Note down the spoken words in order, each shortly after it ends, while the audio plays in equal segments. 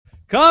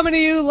Coming to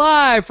you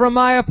live from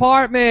my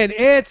apartment,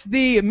 it's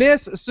the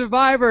Miss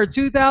Survivor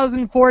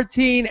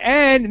 2014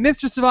 and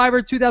Mr.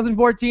 Survivor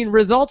 2014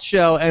 results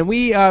show. And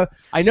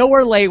I know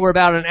we're late. We're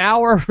about an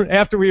hour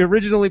after we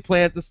originally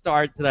planned to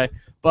start today.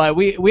 But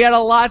we had a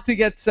lot to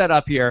get set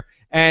up here.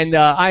 And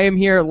I am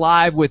here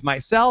live with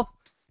myself.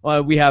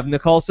 We have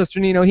Nicole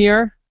Cesternino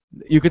here.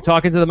 You could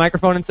talk into the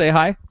microphone and say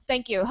hi.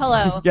 Thank you.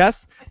 Hello.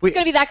 Yes. It's going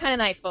to be that kind of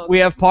night, folks. We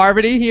have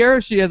Parvati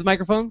here. She has a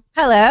microphone.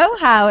 Hello.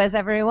 How is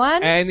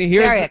everyone? And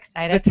here's very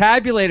excited. The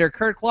Tabulator,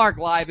 Curt Clark,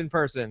 live in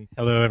person.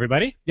 Hello,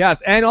 everybody.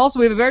 Yes, and also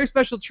we have a very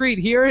special treat.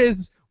 Here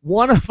is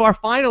one of our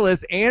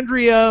finalists,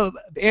 Andrea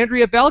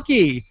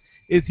Belke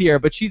is here,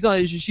 but she's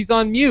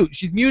on mute.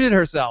 She's muted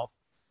herself.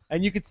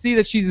 And you can see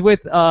that she's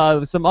with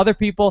some other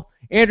people.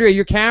 Andrea,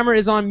 your camera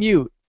is on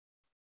mute.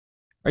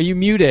 Are you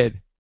muted?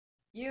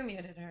 You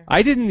muted her.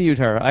 I didn't mute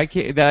her. I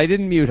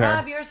didn't mute her.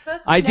 Rob, you're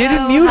supposed to I know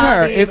didn't mute how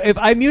her. these If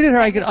I muted her,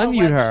 I could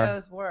unmute web her.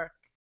 shows work.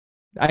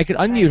 I could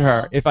unmute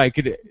her if I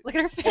could. Look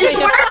at her face. Does it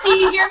work? Do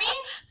you hear me?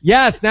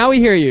 Yes, now we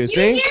hear you.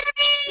 See? You hear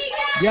me?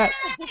 Yeah.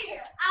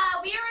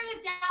 We are at a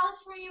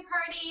Dallas for you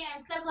party.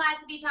 I'm so glad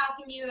to be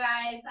talking to you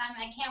guys.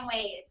 I can't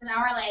wait. It's an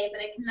hour late,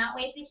 but I cannot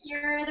wait to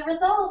hear the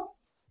results.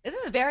 This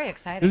is very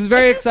exciting. This is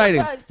very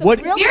exciting.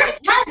 Very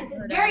tense.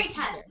 It's very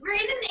tense. We're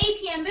in an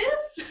ATM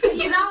booth.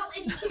 You know.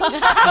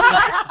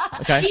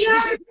 Okay.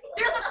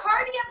 There's a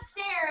party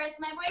upstairs.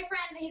 My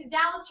boyfriend, his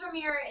Dallas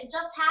premiere, it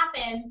just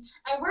happened,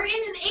 and we're in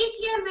an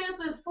ATM booth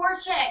with 4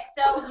 chicks.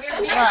 So we're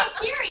very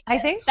curious. I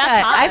think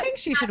That's hot.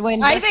 she should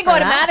win. I just think for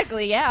that.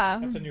 automatically, yeah.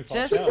 That's a new fall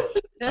Just show.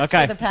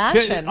 Okay. for the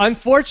passion.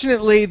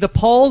 Unfortunately, the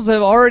polls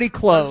have already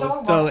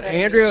closed. So,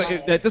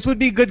 Andrea, this would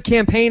be good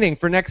campaigning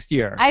for next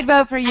year. I'd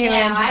vote for you,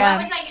 I Andrea.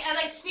 always like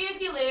snooze,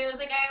 you lose.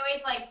 Like I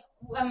always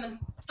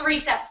 3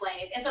 steps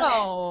late. It's okay.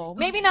 Oh,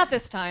 maybe not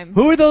this time.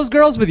 Who are those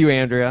girls with you,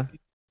 Andrea?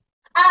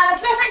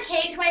 It's my friend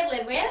Kate, who I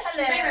live with.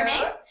 She's my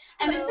roommate.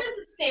 And this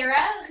is Sarah,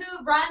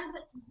 who runs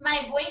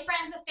my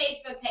boyfriend's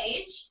Facebook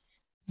page.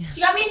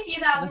 She got me a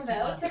few thousand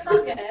votes. It's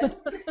all good.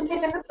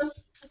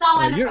 It's all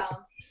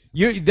wonderful.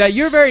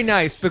 You're very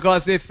nice,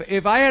 because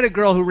if I had a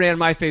girl who ran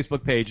my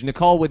Facebook page,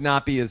 Nicole would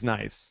not be as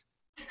nice.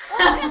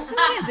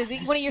 Oh, is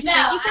he one of your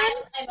skanky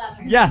friends? I love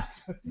her.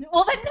 Yes.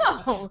 Well, then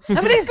no.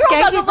 How many This girl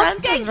skanky doesn't look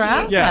friends skanky. is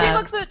Rob?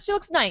 Yeah. She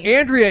looks nice.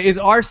 Andrea, is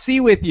RC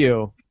with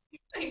you?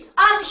 She's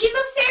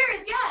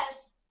upstairs, yes.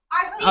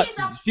 RC is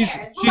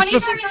upstairs.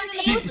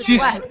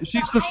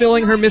 She's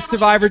fulfilling her Miss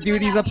Survivor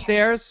duties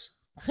upstairs.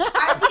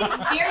 RC is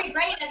very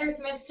great at her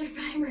Miss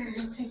Survivor.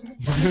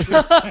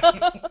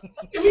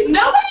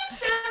 Nobody's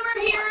sober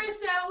here,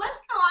 so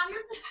let's go on.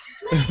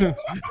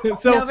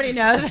 So, Nobody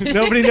knows.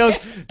 Nobody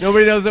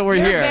knows that we're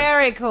You're here.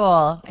 very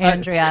cool,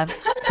 Andrea.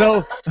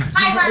 So.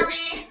 Hi,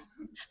 Barbie.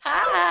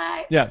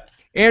 Hi. Yeah.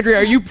 Andrea,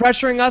 are you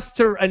pressuring us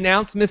to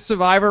announce Miss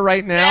Survivor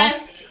right now?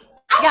 Yes.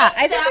 Yeah,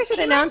 I think we should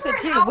announce it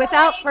too,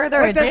 without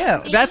further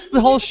ado. That's the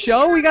whole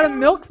show? We gotta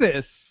milk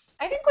this.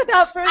 I think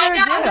without further ado.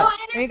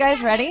 Are you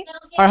guys ready? All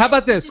right, how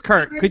about this,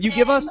 Curt? Could you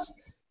give us,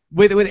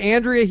 with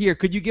Andrea here,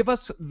 could you give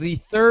us the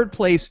 3rd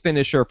place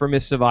finisher for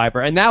Miss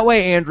Survivor? And that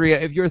way, Andrea,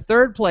 if you're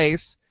 3rd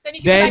place,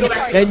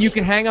 then you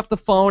can hang up the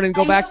phone and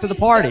go back to the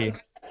party.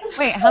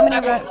 Wait, how many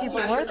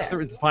people were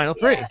there? It's final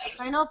 3.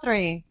 Final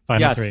 3.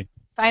 Final 3.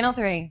 Final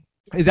 3.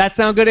 Does that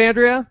sound good,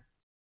 Andrea?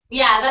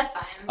 Yeah, that's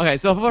fine. Okay,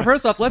 so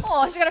first off, let's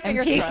Oh, she's got to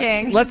figure it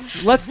out.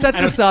 let's set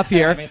this up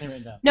here.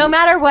 No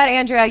matter what,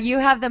 Andrea, you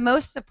have the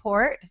most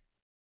support,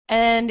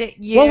 and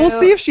you. Well, we'll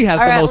see if she has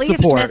the most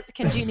support. Or at least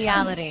Miss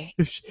Congeniality.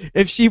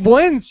 If she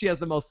wins, she has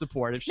the most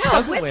support. If she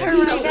doesn't with win,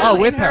 her right now,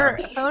 with in her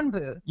phone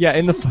booth. Yeah,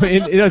 in the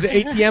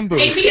ATM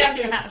booth.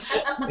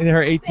 In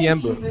her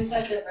ATM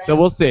booth. So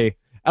we'll see.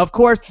 Of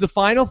course, the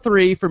final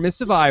 3 for Miss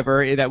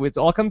Survivor, it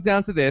all comes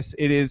down to this.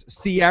 It is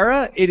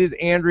Sierra, it is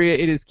Andrea,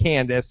 it is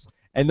Candace.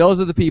 And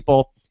those are the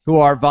people who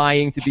are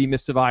vying to be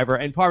Miss Survivor.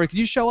 And Parvati, could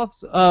you show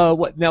us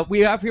what? Now we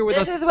have here with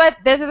us.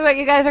 This is what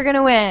you guys are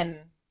gonna win.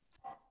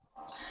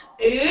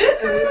 Ooh.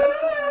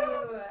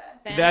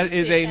 That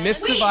is a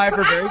Miss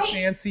Survivor, very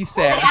fancy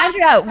set.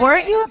 Andrea,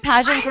 weren't you a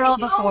pageant girl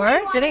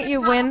before? Didn't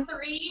you win?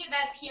 3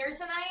 that's here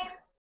tonight.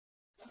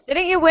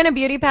 Didn't you win a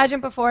beauty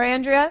pageant before,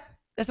 Andrea?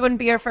 This wouldn't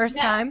be your first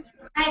time.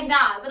 I have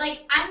not, but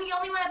I'm the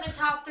only one of the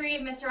top 3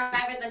 of Miss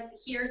Survivor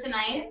that's here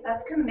tonight.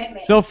 That's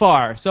commitment. So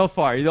far,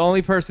 you're the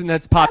only person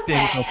that's popped in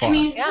so far. I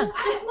mean, just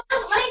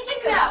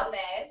taking notes.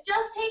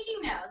 Just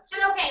taking notes.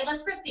 But okay,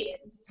 let's proceed.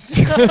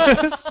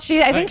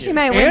 I think she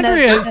might win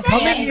Andrea the is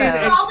coming in vote.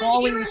 and all the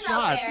calling the viewers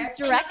out shots. there, She's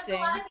directing. there's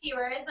a lot of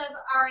viewers of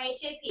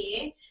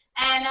RHAP,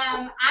 and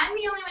I'm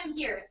the only one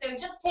here, so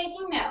just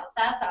taking notes.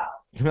 That's all.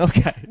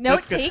 Okay.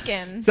 Note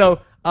taken.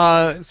 So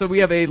we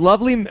have a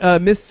lovely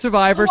Miss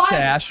Survivor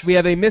sash. We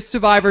have a Miss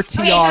Survivor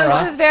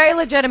tiara. This is very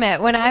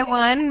legitimate. When I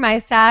won, my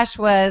sash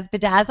was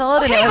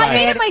bedazzled, and it was I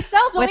made it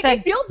myself. Don't with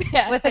make me feel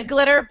bad. with a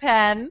glitter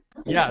pen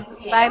Yes.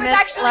 by It was Miss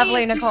actually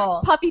Lovely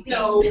Nicole. Puffy pink.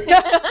 No.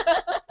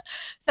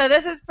 So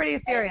this is pretty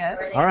serious.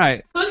 All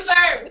right. Who's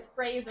third? With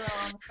Fraser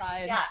on the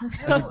side.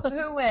 Yeah.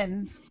 Who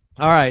wins?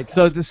 All right.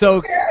 So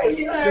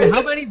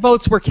how many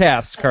votes were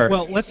cast, Curt?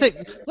 Well,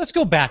 let's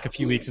go back a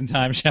few weeks in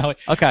time, shall we?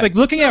 Okay. Like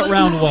looking at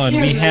round one,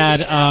 we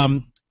had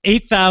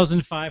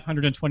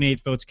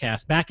 8,528 votes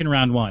cast back in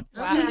round one.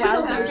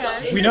 Wow.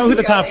 We know who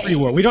the top three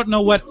were. We don't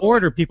know what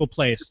order people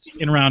placed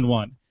in round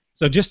one.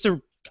 So I'm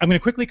going to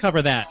quickly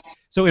cover that.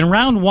 So in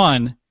round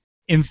one,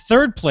 in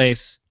third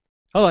place.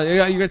 Hold on. You're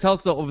going to tell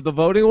us the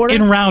voting order?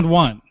 In round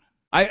one.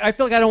 I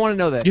feel like I don't want to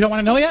know that. You don't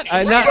want to know yet?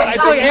 I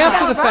feel like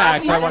after the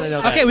fact I want to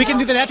know that. Okay, we can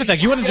do that after the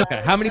fact. You want to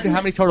Okay. How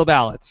many total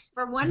ballots?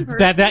 For one person.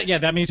 that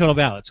many total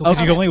ballots. So you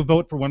can only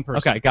vote for one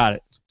person. Okay, got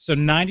it. So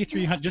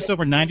 9,300, just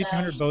over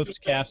 9,300 votes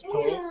cast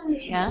total.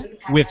 Yeah.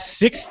 With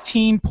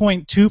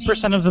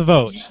 16.2% of the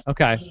vote.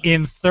 Okay.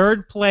 In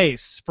third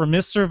place for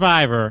Miss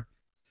Survivor,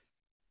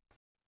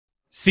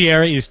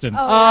 Sierra Easton.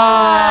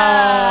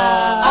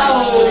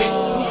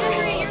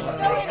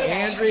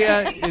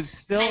 Andrea is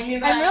still. I'm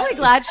really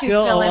glad she's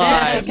still in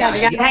alive. it. Because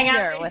she's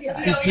here with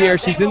us. She's here.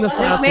 She's in the This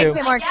front makes too.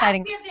 it more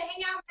exciting. You have to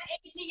hang out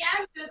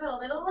with the ATM for a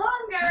little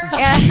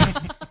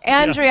longer.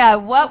 Andrea,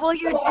 what will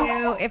you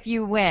do if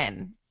you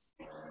win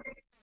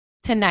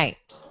tonight?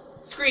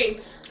 Scream.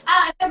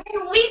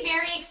 We're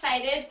very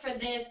excited for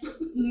this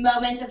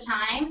moment of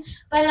time,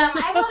 but I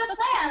have a lot of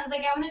plans.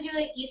 Like I want to do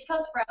like East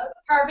Coast roast.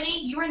 Parvati,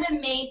 you were the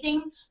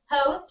amazing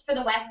host for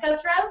the West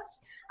Coast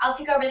roast. I'll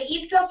take over the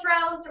East Coast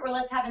roast, or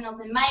let's have an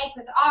open mic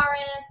with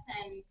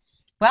Aris and.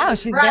 Wow,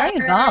 she's very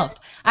involved.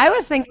 I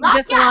was thinking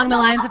just along the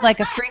lines of like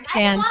a freak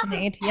dance in the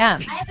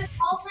ATM. I have this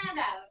all planned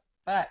out.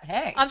 But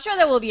hey, I'm sure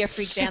there will be a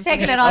freak dance. she's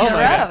taking it on the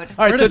road.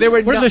 All right. So there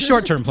were What are the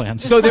short-term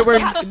plans? So there were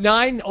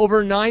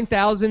over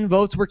 9,000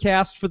 votes were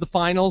cast for the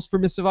finals for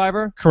Miss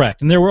Survivor.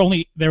 Correct, and there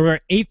were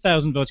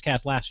 8,000 votes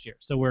cast last year,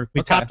 so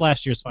we topped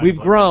last year's final. We've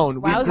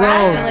grown. We've Wow,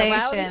 grown.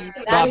 Congratulations.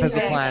 Bob That has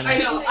a is plan. I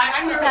know.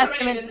 I'm a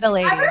testament to the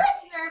lady. I'm really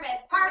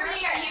nervous.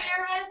 Parvati, are you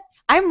nervous?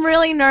 I'm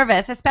really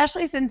nervous,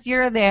 especially since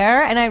you're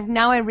there, and I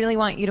really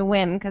want you to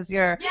win because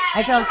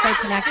I feel so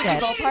connected.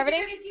 Parvati?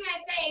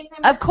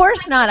 Of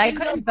course not. I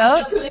couldn't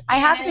vote. I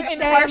have to stay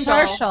Impartial.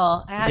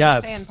 impartial. I have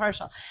Yes. to stay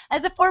impartial.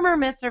 As a former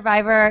Miss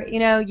Survivor,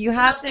 you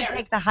have to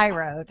take the high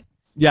road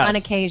Yes. on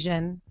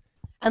occasion.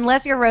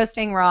 Unless you're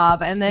roasting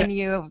Rob, and then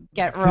you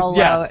get real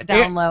Yeah.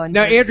 down low. And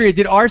Now, Andrea,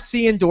 did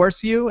RC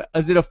endorse you?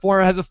 Has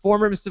a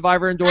former Miss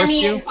Survivor endorsed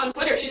you? On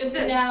Twitter, she just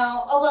did.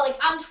 No. Oh, well, like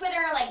on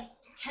Twitter, like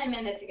 10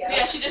 minutes ago.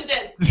 Yeah, she just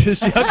did. Okay,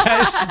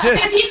 she did.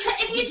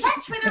 If you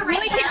check Twitter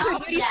Really right takes her now,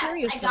 duty yes,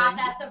 seriously. I got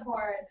that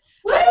support.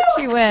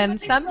 she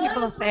wins. Some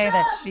people say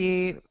that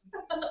she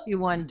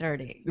won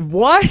dirty.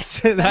 What?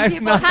 I've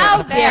people- not. How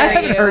I dare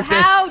haven't you? heard this,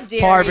 How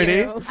dare Parvati.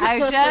 you?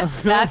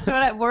 That's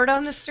word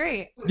on the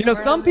street.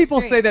 Some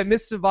people say that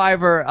Miss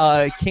Survivor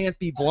can't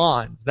be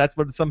blondes. That's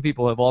what some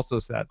people have also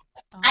said.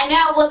 I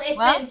know. Well,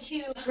 it's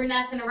been 2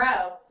 brunettes in a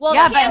row. Well,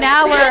 Yeah, but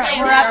now we're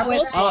up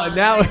with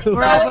Now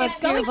we're up with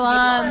 2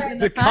 blondes. in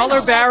the final.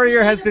 color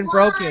barrier has been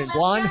broken.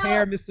 Blonde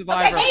hair, Miss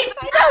Survivor. Okay,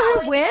 You know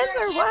who wins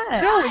or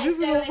what?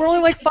 No, we're only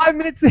like 5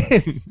 minutes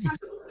in.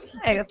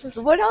 Hey,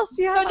 what else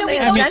do you have So on do the we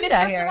go to agenda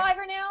Mr. here?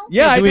 Survivor now?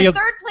 Yeah, I do we- think,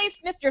 Third place,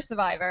 Mr.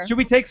 Survivor. should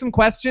we take some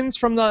questions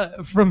from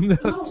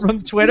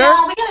Twitter?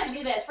 No, we gotta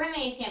do this. We're in the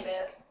ATM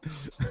booth.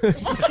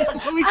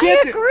 We I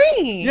can't.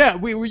 agree. Yeah,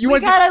 you We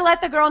want to. gotta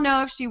let the girl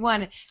know if she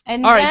won.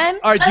 And All then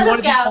right. Do you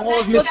want Let's to do just go. all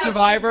of We'll Miss go.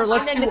 Survivor?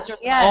 Let's And do then Mr.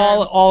 Survivor. Yeah.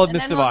 all of and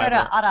Miss then we'll go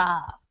Survivor. to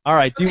Ada. All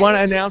right. Do you want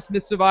to announce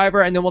Miss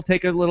Survivor, and then we'll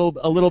take a little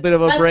bit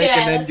of a Let's break do it,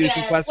 and then let's do do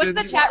some it. questions?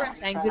 What's the chat room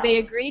saying? Do they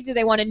agree? Do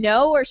they want to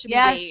know, or should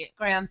Yes, we wait?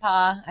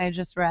 Grandpa. I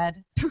just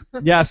read.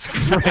 Yes.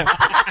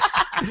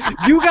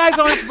 You guys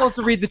aren't supposed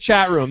to read the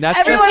chat room. That's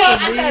Everyone just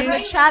else for says me.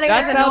 the chatting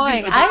That's is how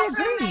annoying. these- I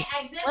agree.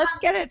 Let's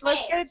get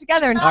it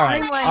together and All right.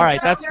 streamline. All right.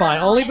 That's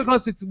fine. Only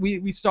because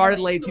we started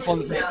late. People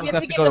You have have to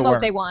to give go to them what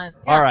work. they want.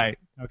 All right.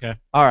 Okay.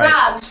 All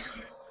right.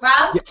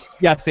 Rob,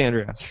 Yes,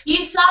 Andrea. you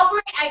saw for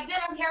my exit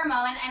on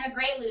Paramount. I'm a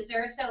great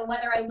loser, so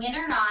whether I win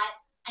or not,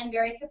 I'm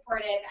very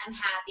supportive. I'm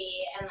happy,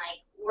 and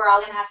we're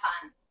all gonna have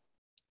fun.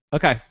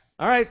 Okay.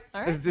 All right.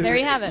 All right. There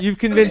you have it. You've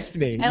convinced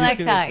me. I like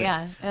that,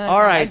 yeah.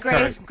 All right, A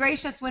Curt.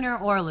 gracious winner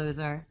or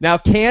loser. Now,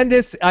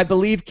 Candace, I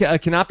believe,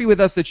 cannot be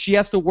with us. That she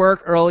has to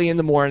work early in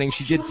the morning.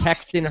 She did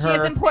text in She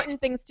her. has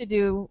important things to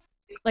do,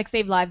 like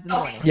save lives in the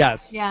morning.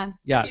 Yes. Yeah.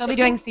 Yes. She'll be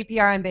doing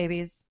CPR on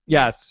babies.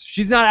 Yes.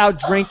 She's not out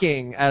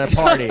drinking at a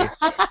party.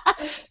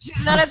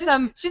 She's not at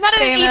some She's not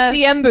at an famous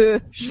EGM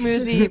booth.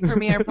 schmoozy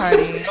premiere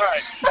party.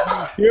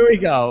 Here we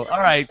go. All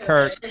right,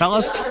 Curt. Tell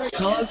us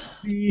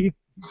the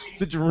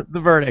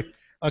verdict.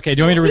 Okay.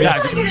 Do you want me to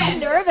reveal? I'm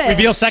nervous.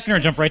 Reveal second or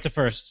jump right to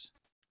first?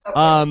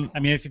 I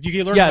mean, if you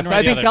get learn Yes, one or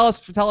I the think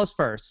other. tell us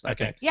first.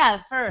 Okay.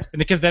 Yeah, first. And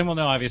because then we'll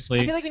know, I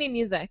obviously. feel like we need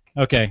music.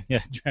 Okay. Yeah.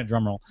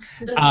 Drum roll.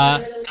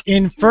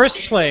 In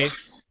first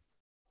place,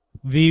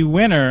 the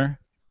winner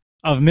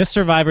of Miss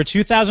Survivor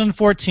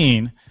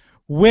 2014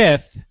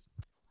 with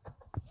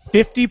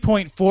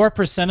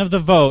 50.4% of the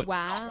vote.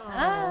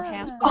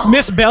 Wow.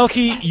 Miss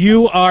Belkey,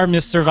 you are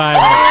Miss Survivor.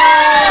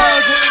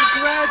 Oh,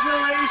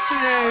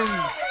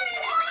 congratulations!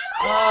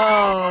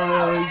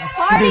 Oh,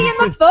 Party in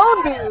the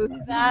phone booth.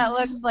 That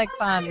looks like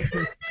fun.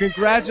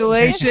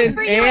 Congratulations,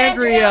 for you,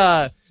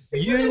 Andrea.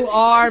 You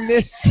are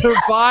Miss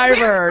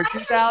Survivor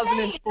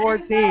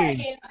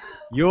 2014.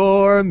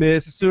 You're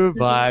Miss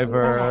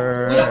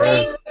Survivor.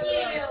 Thank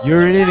you.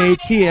 You're in an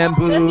ATM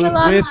booth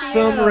belongs with to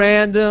some you.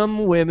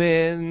 random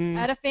women,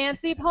 At a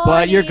fancy party.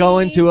 but you're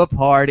going to a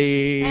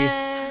party.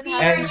 And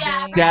And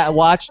having-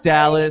 Watch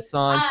Dallas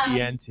on Um,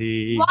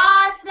 TNT.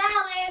 Watch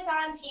Dallas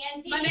on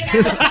TNT.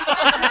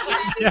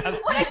 Yeah.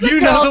 You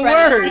know the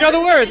word. You know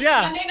the words,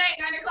 yeah. Monday night,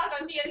 9 o'clock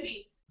on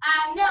TNT.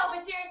 No,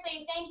 but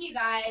seriously, thank you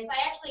guys.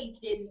 I actually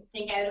didn't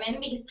think I would win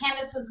because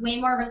Candace was way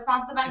more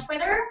responsive on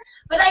Twitter.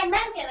 But I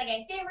meant it. Like,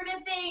 I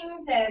favorited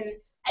things, and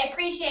I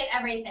appreciate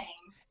everything.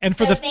 And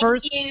for So the thank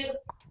first,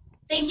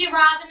 Thank you,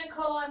 Rob and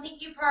Nicole, and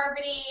thank you,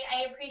 Parvati.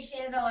 I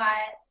appreciate it a lot.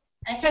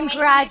 I can't wait to see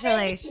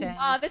Congratulations.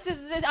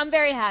 this. I'm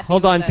very happy.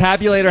 Hold on, with this.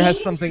 Tabulator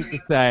has something to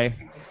say.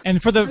 and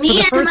for the Me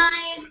and first,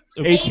 my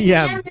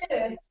ATM.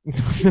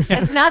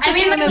 It's not the I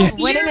mean, same like,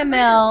 as winning a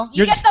mill.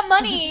 You You're- get the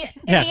money in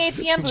Yeah. the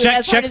ATM booth check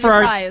as part of for your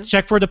our prize.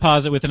 check for a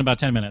deposit within about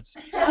 10 minutes.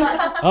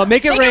 Oh,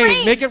 make it Make it rain.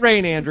 rain. Make it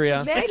rain,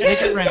 Andrea. Make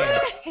it rain.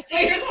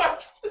 Fingers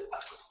crossed.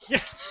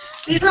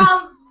 These are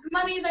all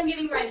monies I'm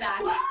getting right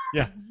back.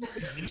 Yeah. We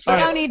All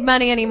don't right. need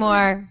money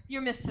anymore.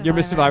 You're Miss Survivor. You're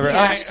Miss Survivor. Yeah.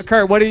 All right,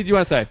 Kurt, what did you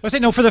want to say? I say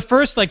no, for the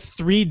first like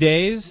 3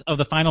 days of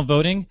the final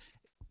voting,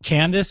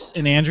 Candace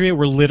and Andrea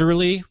were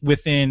literally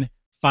within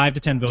 5 to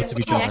 10 votes of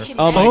each other.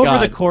 Oh my Over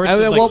God. the course And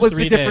of then like what was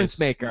 3 the difference days.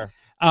 maker?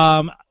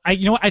 I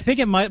think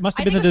it must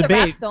I have been think the it was the rap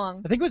debate.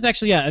 song. I think it was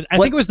actually I What-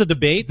 think it was the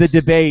debate. The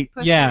debate.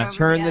 Push Yeah. her over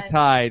Turn the edge.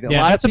 tide.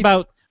 Yeah, that's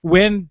about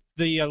when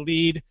the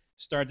lead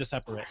started to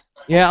separate.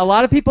 Yeah, a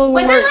lot of people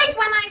Was were. it like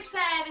when I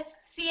said,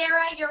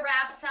 Sierra, your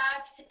rap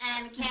sucked,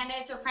 and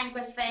Candace, your prank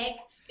was fake?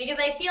 Because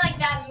I feel like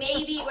that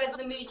maybe was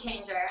the mood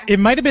changer. It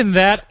might have been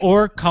that,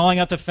 or calling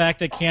out the fact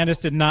that Candace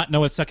did not know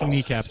what sucking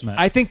kneecaps meant.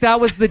 I think that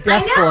was the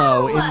death I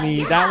blow know, in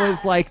the. That yeah.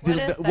 was like What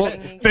the. is well,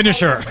 sucking knee? Finish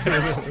her.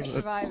 Miss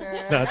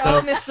Survivor. No, Oh,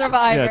 don't- Miss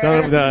Survivor. yeah,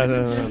 don't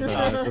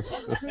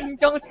just-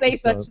 Don't say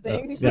so, such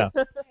things. yeah.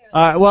 All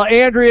right. Well,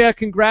 Andrea,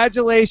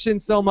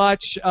 congratulations so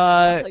much.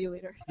 I'll tell you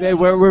later.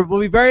 We'll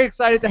be very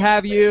excited to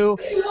have you.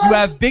 You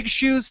have big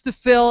shoes to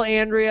fill,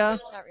 Andrea.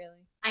 Not really.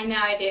 I know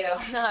I do.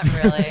 Not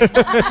really.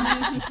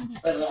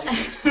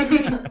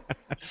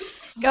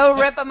 Go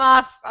rip them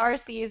off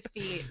RC's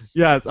feet.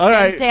 Yes. All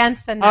right. And dance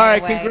the night All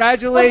right. away. Well,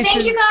 Congratulations.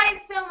 thank you guys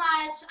so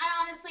much. I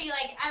honestly,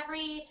 like,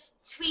 every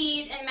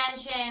tweet and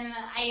mention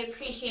I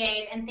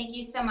appreciate, and thank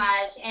you so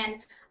much.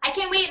 And I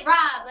can't wait,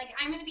 Rob. Like,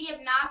 I'm going to be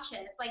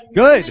obnoxious. Like, Good.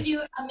 we're going to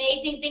do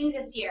amazing things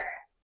this year.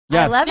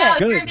 Yes. I love No, it.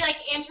 you're Good. going to be like,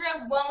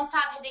 Andrea won't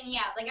stop hitting me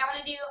up. Like, I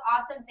want to do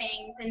awesome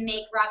things and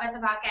make Rob as a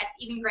podcast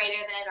even greater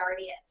than it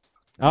already is.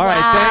 All right.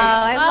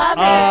 Wow, I love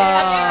it.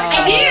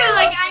 I do.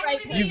 Like,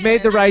 Thank You've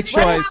made the right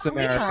choice, What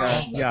America.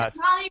 happened? Yes.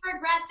 I'll probably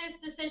regret this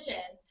decision.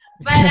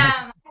 But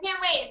I can't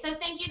wait. So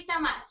thank you so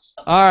much.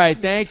 All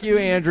right. Thank you,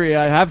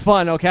 Andrea. Have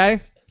fun. Okay.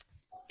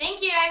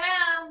 Thank you. I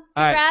will.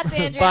 All right. Congrats,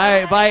 Andrea.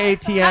 Bye. Bye, Have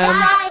a ATM.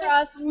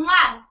 ride.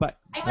 Mwah. Bye.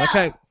 I will.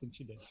 Okay.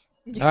 She did.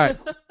 All right.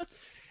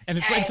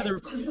 And for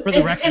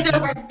the record, It's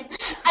over.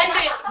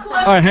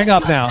 All right. Hang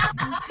up now.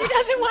 He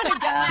doesn't want to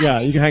go. Yeah,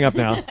 you can hang up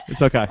now.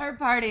 It's okay. Her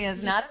party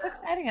is not as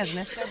exciting as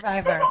Miss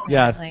Survivor.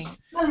 Yes. apparently.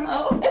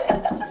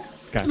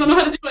 I don't know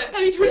how to do it. How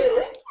do you turn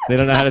it? They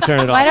don't know how to turn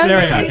it off. Why don't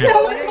There you we read,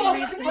 go. why don't you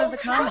read some of the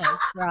comments,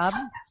 Rob?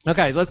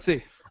 Okay. Let's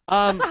see.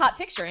 That's a hot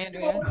picture,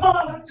 Andrea.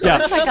 Yeah.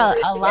 Looks like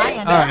a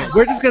lion. All right.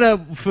 We're just gonna.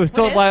 What is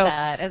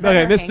that? Is that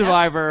Okay, her Miss hang-up?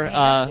 Survivor.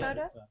 Hang-up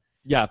photo?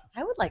 Yeah.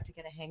 I would like to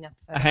get a hang-up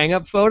photo. A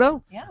hang-up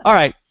photo. Yeah. All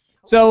right.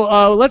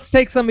 So let's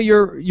take some of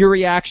your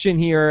reaction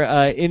here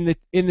in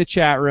the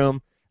chat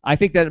room. I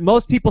think that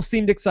most people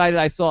seemed excited.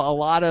 I saw a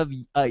lot of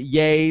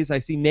yays. I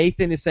see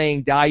Nathan is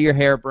saying dye your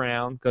hair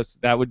brown because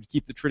that would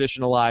keep the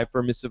tradition alive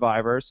for Miss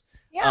Survivors.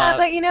 Yeah,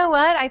 but you know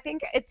what? I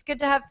think it's good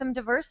to have some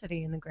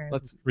diversity in the group.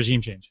 Let's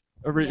regime change.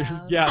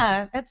 yeah.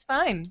 Yeah, that's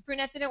fine.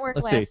 Brunette didn't work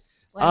Let's see.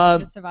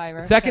 last Miss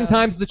Survivor. Second so.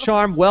 time's the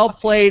charm. Well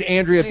played,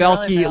 Andrea We really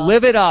Belke. will.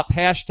 Live it up.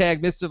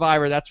 Hashtag Miss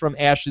Survivor. That's from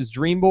Ash's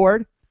Dream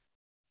Board.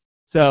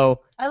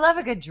 So. I love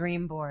a good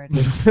dream board.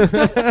 Those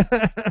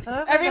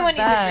are Everyone the needs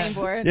a best. dream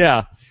board.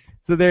 Yeah.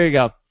 So there you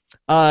go.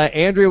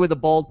 Andrea with a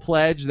bold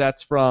pledge.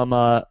 That's from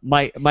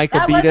Mike That was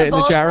Abita a in the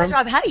bold chat room. pledge,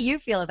 Rob. How do you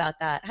feel about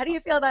that? How do you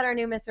feel about our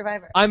new Miss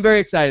Survivor? I'm very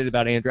excited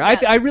about Andrea.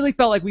 Yeah. I really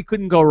felt like we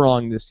couldn't go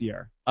wrong this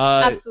year.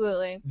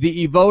 Absolutely.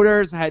 The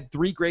voters had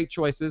 3 great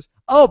choices.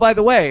 Oh, by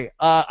the way,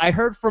 I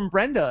heard from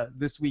Brenda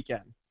this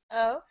weekend.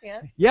 Oh,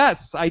 yeah.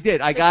 Yes, I did.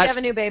 Does she have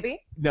a new baby?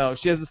 No,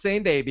 she has the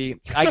same baby.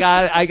 I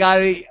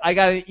got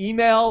an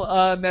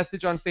email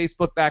message on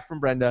Facebook back from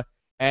Brenda,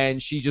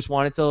 and she just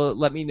wanted to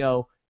let me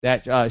know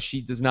that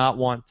she does not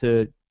want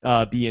to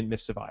be in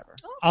Miss Survivor.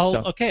 I'll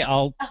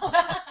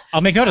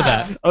make note of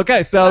that.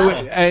 Okay,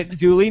 so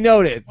duly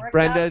noted. Worked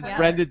Brenda out, yeah.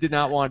 Brenda did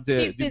not want to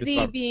She's do Miss busy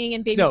Survivor. being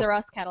in Babies No. R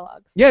Us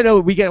catalogs. Yeah,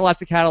 no, we get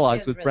lots of catalogs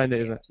She is with really Brenda,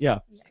 cute. isn't it? Yeah.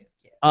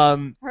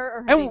 Her or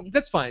her And baby.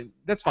 that's fine.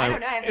 That's I fine. don't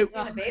know. I haven't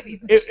seen a baby.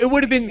 but It she's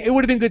would have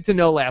cute. been good to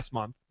know last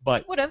month,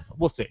 but Would have.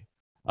 we'll see.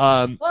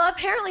 Um, Well,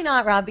 apparently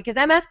not, Rob, because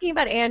I'm asking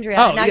about Andrea.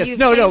 Oh, and now yes. you've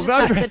No, changed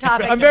I'm the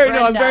topic I'm to very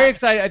Brenda,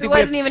 excited. I who think we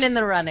have wasn't even in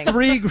the running.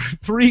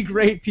 three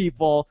great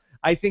people.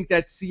 I think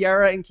that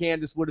Sierra and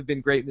Candace would have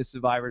been great Miss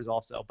Survivors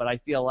also, but I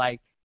feel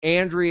like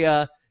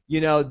Andrea,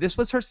 this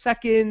was her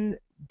second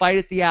bite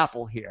at the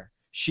apple here.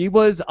 She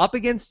was up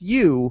against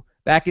you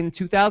back in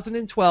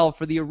 2012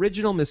 for the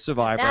original Miss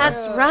Survivor.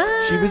 That's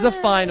right. She was a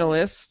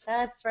finalist.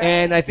 That's right.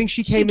 And I think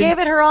she came She gave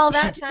it her all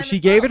that time. She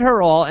gave it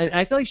her all, and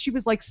I feel like she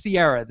was like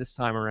Sierra this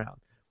time around,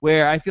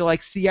 where I feel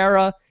like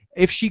Sierra,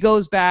 if she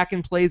goes back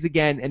and plays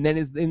again and then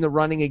is in the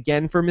running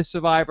again for Miss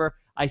Survivor,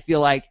 I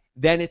feel like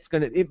then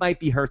it might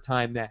be her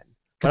time then.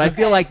 But I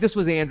feel like this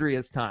was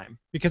Andrea's time.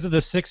 Because of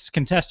the 6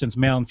 contestants,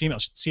 male and female,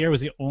 Sierra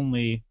was the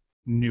only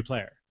new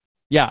player.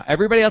 Yeah,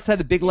 everybody else had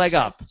a big leg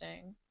up.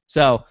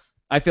 So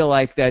I feel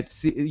like that,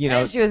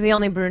 And she was the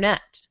only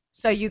brunette.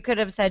 So you could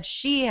have said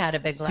she had a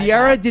big leg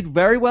Sierra up. did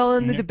very well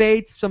in the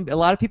debates. A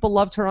lot of people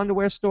loved her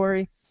underwear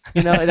story.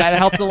 That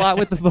helped a lot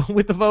with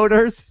the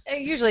voters.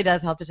 It usually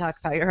does help to talk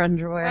about your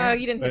underwear. Oh,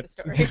 you didn't hear the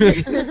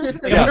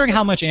story. I'm wondering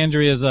how much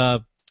Andrea's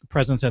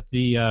presence at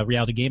the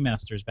Reality Game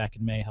Masters back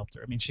in May helped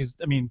her.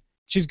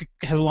 She's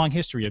has a long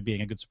history of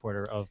being a good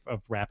supporter of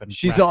rap and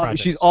she's rap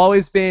projects.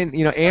 always been,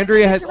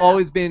 Andrea has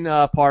always been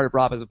part of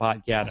Rob as a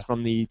podcast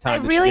from the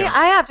time.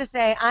 I have to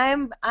say,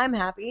 I'm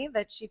happy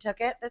that she took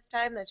it this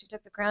time, that she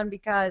took the crown,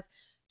 because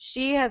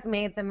she has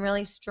made some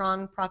really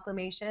strong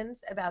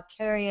proclamations about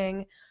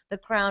carrying the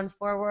crown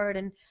forward.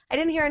 And I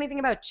didn't hear anything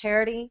about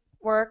charity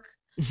work,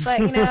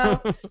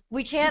 but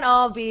we can't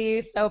all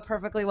be so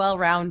perfectly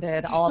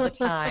well-rounded all the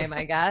time,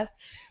 I guess.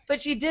 But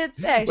she did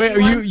say Wait, she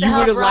wants to you help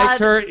would have liked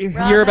her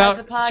hear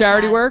about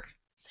charity work?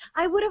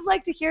 I would have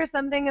liked to hear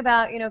something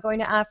about, going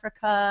to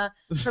Africa,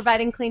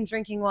 providing clean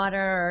drinking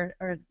water,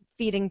 or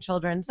feeding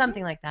children,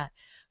 something like that.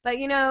 But,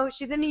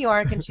 she's in New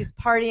York and she's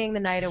partying the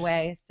night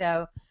away,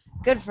 so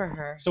good for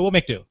her. So we'll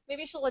make do.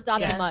 Maybe she'll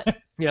adopt a mutt.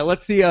 Yeah,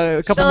 let's see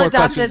a couple She'll more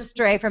adopt questions. a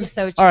stray from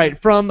Sochi. All right,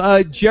 from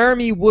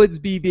Jeremy Woods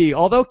BB.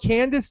 Although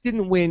Candace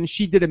didn't win,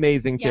 she did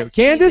amazing too. Yes,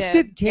 Candace she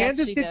did. Candace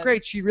Yes, she did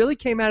great. She really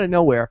came out of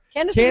nowhere.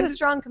 Candace is a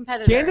strong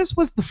competitor. Candace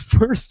was the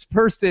first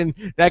person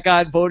that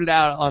got voted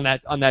out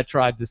on that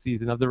tribe this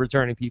season of the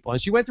returning people.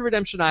 And she went to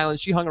Redemption Island.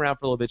 She hung around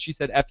for a little bit. She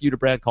said F you to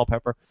Brad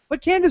Culpepper.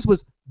 But Candace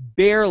was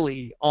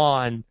barely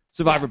on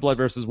Survivor Blood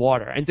versus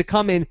Water. And to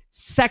come in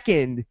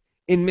second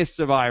in Miss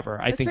Survivor,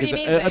 I think is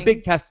a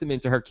big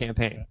testament to her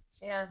campaign.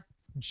 Yeah.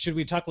 Should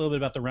we talk a little bit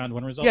about the round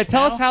 1 results? Yeah,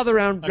 tell us now? how the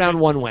round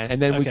 1 went, and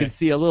then we Okay. can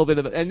see a little bit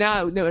of it. And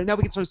now we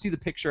can sort of see the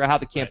picture of how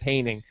the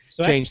campaigning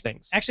changed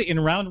things. Actually, in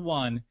round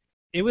 1,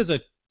 it was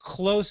a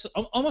close,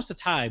 almost a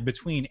tie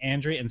between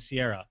Andrea and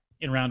Sierra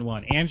in round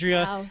 1.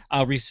 Andrea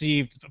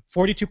received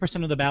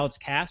 42% of the ballots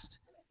cast,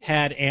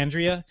 had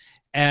Andrea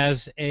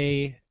as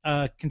a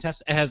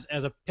contest as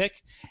a pick,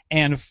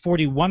 and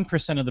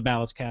 41% of the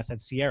ballots cast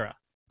had Sierra.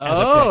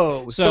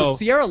 Oh, so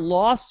Sierra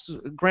lost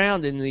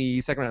ground in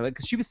the second round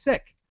because she was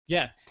sick.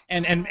 Yeah,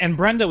 and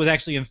Brenda was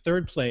actually in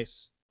 3rd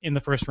place in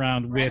the first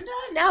round with.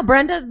 Now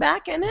Brenda's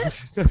back in it.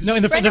 No,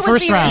 in the Brenda first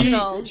was the round.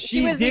 original.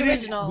 She was the didn't-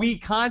 original. We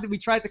tried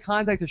to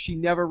contact her. She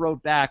never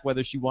wrote back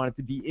whether she wanted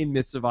to be in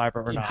Miss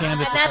Survivor or not.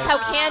 Candace And that's how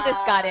Candace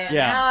got in.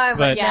 Yeah.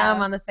 Now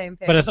I'm on the same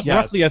page. But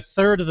roughly a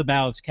third of the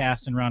ballots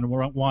cast in round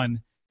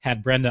 1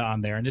 had Brenda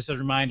on there. And just as a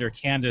reminder,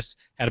 Candace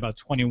had about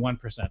 21%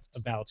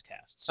 of ballots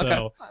cast.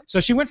 So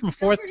she went from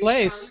 4th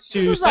place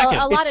to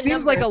 2nd. It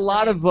seems like a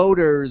lot of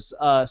voters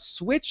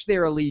switched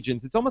their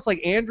allegiance. It's almost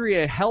like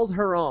Andrea held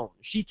her own.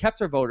 She kept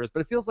her voters, but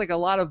it feels like a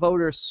lot of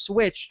voters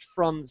switched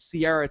from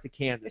Sierra to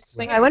Candace.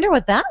 I wonder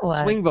what that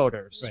was. Swing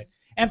voters. Right.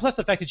 And plus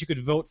the fact that you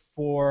could vote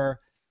for,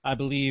 I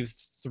believe,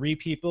 3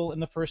 people in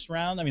the first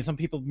round. Some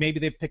people,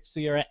 maybe they picked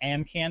Sierra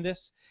and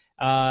Candace.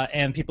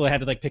 And people had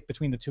to pick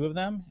between the 2 of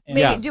them.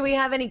 And Do we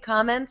have any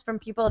comments from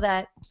people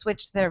that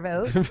switched their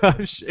vote?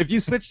 If you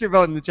switched your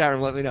vote in the chat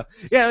room, let me know.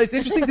 Yeah, it's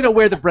interesting to know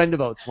where the Brenda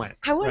votes went.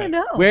 I want to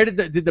know. Where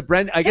did the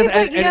Brenda? I guess.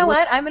 But you know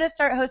what? I'm going to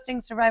start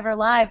hosting Survivor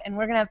Live, and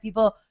we're going to have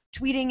people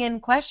tweeting in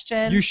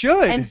questions. You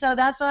should. And so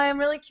that's why I'm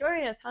really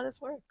curious how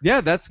this works. Yeah,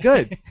 that's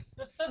good.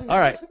 All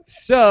right,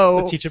 so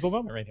it's a teachable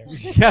moment right here.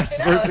 Yes,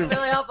 it's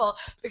really helpful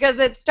because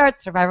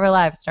Survivor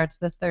Live starts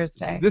this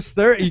Thursday. This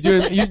Thursday,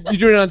 you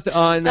doing it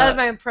on that was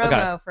my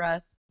promo for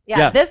us.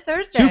 Yeah, this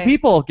Thursday. 2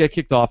 people get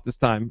kicked off this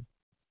time.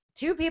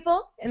 2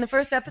 people in the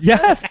first episode.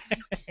 Yes.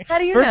 How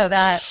do you know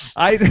that?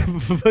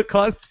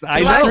 Because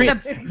I know.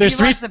 There's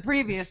 3. The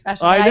previous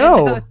special. I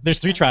know. There's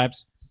 3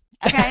 tribes.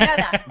 Okay, I know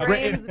that.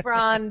 Brains,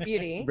 Brawn,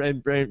 Beauty.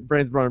 Brains,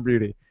 Brawn,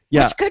 Beauty.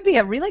 Yeah. Which could be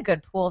a really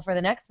good pool for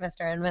the next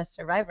Mr. and Miss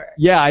Survivor.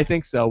 Yeah, I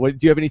think so. Do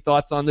you have any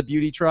thoughts on the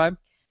Beauty tribe?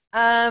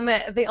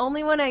 The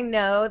only one I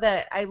know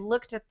that I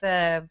looked at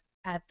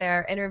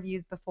their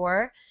interviews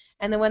before,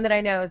 and the one that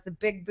I know is the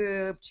big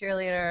boob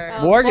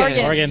cheerleader. Morgan.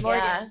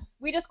 Yeah.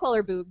 We just call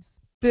her Boobs.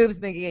 Boobs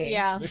McGee.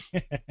 Yeah.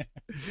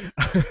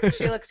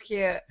 She looks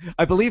cute.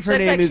 I believe her She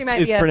looks name like she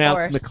might is be a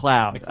pronounced horse.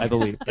 McLeod, I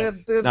believe. Boobs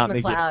Not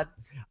McGee.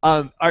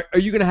 McLeod. Are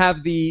you going to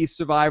have the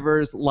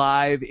Survivors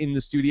live in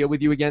the studio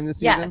with you again this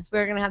season? Yes,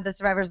 we're going to have the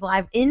Survivors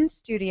live in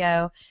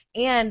studio,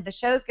 and the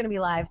show's going to be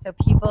live, so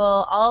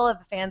all of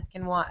the fans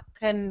can watch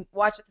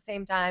at the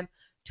same time,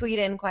 tweet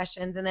in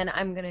questions, and then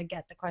I'm going to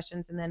get the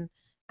questions and then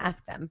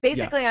ask them.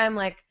 Basically, I'm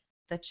like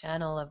the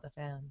channel of the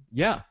fans.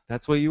 Yeah,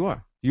 that's what you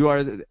are. You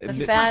are the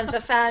fan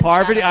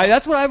Parvati. channel.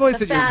 That's what I've always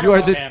The said. You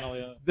are the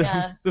Channel,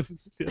 yeah.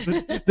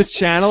 the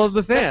channel of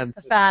the fans.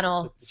 The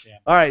fannel.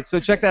 All right, so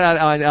check that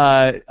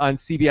out on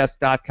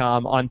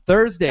CBS.com on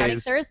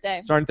Thursdays.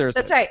 Starting Thursday.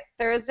 That's right,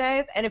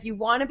 Thursdays. And if you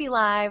want to be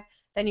live,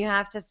 then you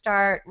have to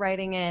start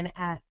writing in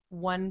at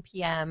 1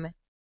 p.m.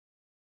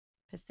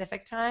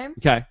 Pacific time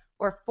Okay,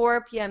 or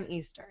 4 p.m.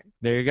 Eastern.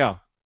 there you go.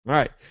 All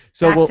right,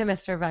 so Back we'll to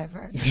Miss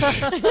Survivor.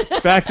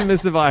 back to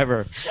Miss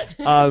Survivor.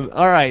 All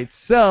right,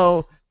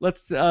 so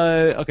let's.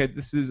 Okay,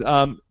 this is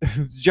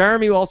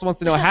Jeremy also wants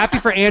to know. Happy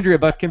for Andrea,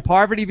 but can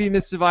Parvati be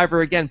Miss Survivor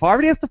again?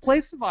 Parvati has to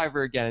play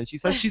Survivor again, and she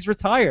says she's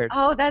retired.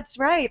 Oh, that's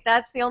right.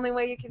 That's the only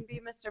way you can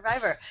be Miss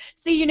Survivor.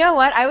 See, you know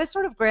what? I was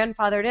sort of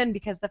grandfathered in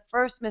because the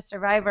first Miss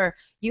Survivor,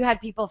 you had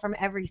people from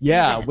every season.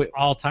 Yeah,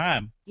 All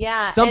time.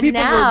 Yeah. some and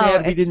people were now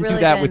mad we it's didn't do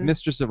really that with been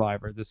Mr.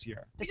 Survivor this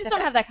year. We just don't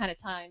have that kind of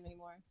time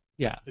anymore.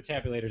 Yeah, The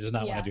Tabulator does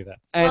not want to do that.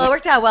 and Well, it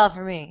worked out well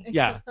for me.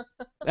 yeah,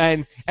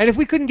 and if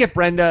we couldn't get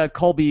Brenda,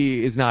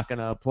 Colby is not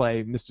gonna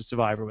play Mr.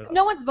 Survivor with us.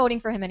 No one's voting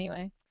for him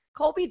anyway.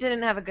 Colby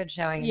didn't have a good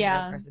showing.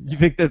 Yeah. In his first You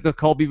think that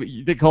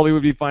you think Colby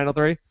would be final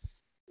three?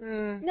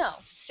 No.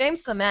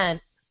 James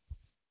Clement.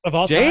 Of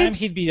all time, James?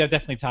 he'd be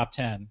definitely top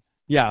 10.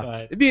 Yeah,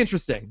 But- it'd be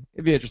interesting.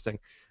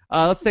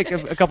 Let's take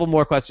a couple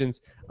more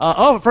questions.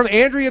 From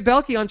Andrea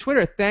Belke on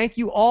Twitter. Thank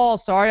you all.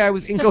 Sorry I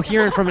was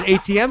incoherent from an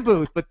ATM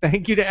booth, but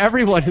thank you to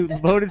everyone who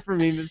voted for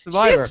me, Miss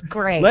Survivor. She's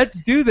great.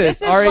 Let's do this.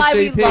 This is why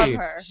we RHAP. love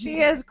her. She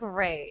is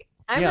great.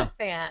 I'm Yeah. a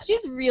fan.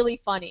 She's really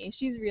funny.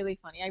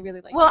 I really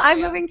like Well, I'm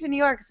Andrea. moving to New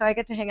York, so I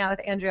get to hang out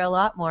with Andrea a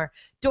lot more.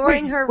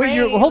 During her Wait,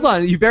 reign. hold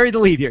on. You buried the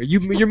lead here.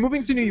 You're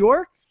moving to New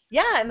York?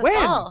 Yeah, in the When?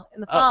 fall.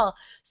 In the fall.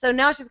 So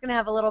now she's gonna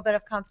have a little bit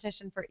of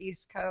competition for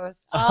East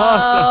Coast.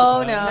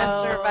 Oh, no.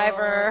 Miss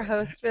Survivor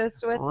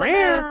hostess with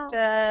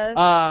the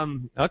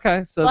hostess.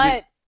 Okay. So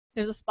But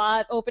there's a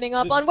spot opening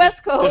up on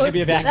West There's gonna Coast.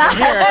 be a vacuum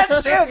here.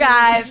 That's true,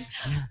 guys.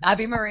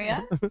 Abby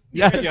Maria.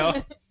 yeah. There you go.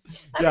 Abby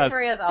Yes.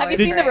 Maria's Have always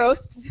you seen the great.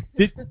 roast?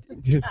 Did, I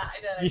pulled it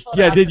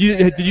yeah. off Did the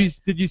you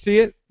screen. did you see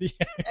it?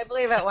 I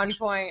believe at one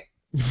point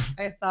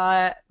I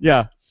saw it.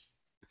 Yeah.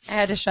 I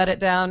had to shut it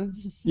down.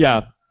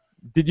 Yeah.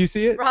 Did you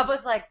see it? Rob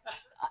was like,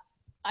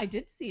 I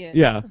did see it.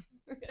 Yeah.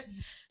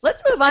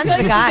 let's move on to the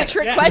This is guy. a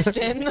trick Yeah.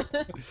 question.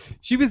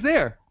 She was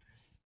there.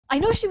 I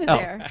know she was Oh.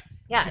 there.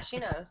 Yeah, she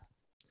knows.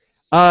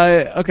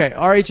 Okay.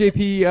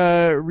 RHAP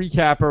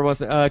recapper was.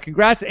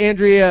 Congrats,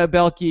 Andrea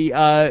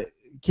Belke.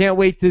 Can't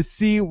wait to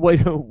see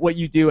what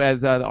you do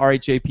as the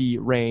RHAP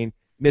reign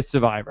Miss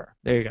Survivor.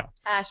 There you go.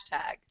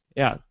 Hashtag.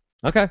 Yeah.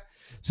 Okay.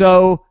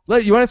 So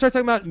you want to start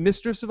talking about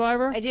Mr.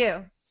 Survivor? I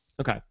do.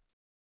 Okay.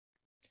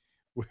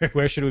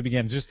 Where should we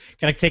begin? Just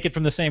can I take it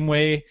from the same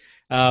way?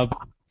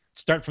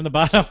 Start from the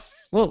bottom.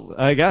 Well,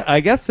 I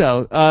guess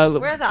so.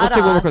 Where's let's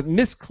take one Ada? more question.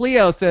 Miss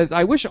Cleo says,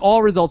 "I wish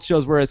all results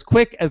shows were as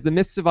quick as the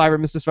Miss Survivor,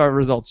 Mr. Survivor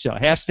results show."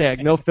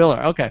 Hashtag no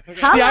filler. Okay.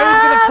 See, I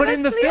was gonna put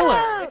in the Miss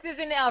filler. Cleo. This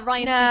isn't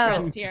Ryan No.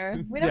 Seacrest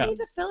here. We don't Yeah. need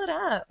to fill it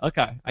up.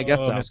 Okay. I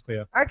guess so. Miss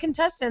Cleo. Our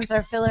contestants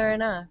are filler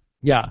enough.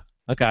 Yeah.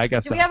 Okay. I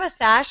guess Do so. we have a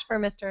sash for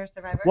Mr.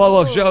 Survivor?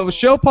 Well,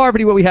 show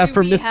Parvati what we have Do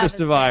for we Mr. have a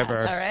Survivor.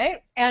 All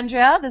right.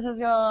 Andrea, this is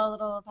your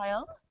little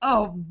pile.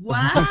 Oh,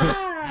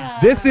 wow.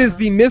 This is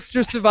the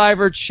Mr.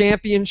 Survivor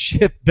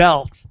Championship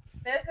belt.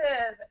 This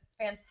is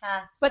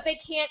fantastic. But they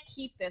can't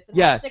keep this. It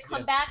Yeah. has to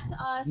come back to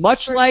us.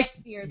 Much for like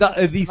next year's the Mr.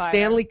 Survivor.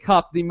 Stanley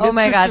Cup, the Oh Mr.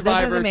 my God, this is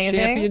Survivor amazing.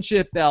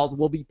 Championship belt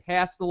will be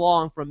passed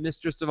along from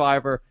Mr.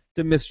 Survivor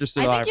to Mr.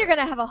 Survivor. I think you're going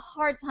to have a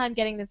hard time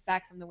getting this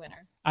back from the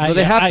winner. So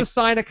they have to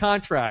sign a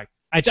contract.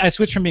 I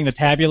switched from being the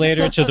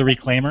tabulator to the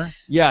reclaimer.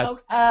 Yes.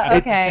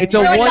 Okay. It's a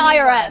You're like one- the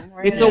IRS.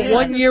 We're It's gonna a do this.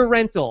 1 year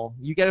rental.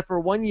 You get it for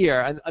 1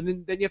 year, and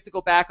then you have to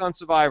go back on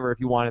Survivor if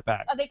you want it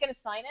back. Are they going to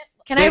sign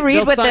it? Can I read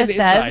they'll what sign this the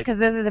says? inside. Because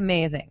this is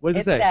amazing. What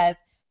does it say? It says,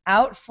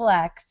 out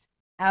flex,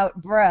 out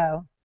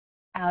bro,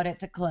 out it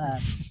to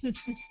club.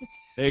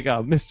 There you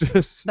go, Mr.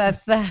 That's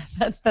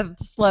the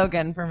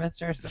slogan for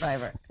Mr.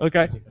 Survivor.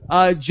 Okay.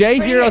 J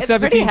Pretty- Hero it's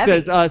pretty 17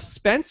 heavy. says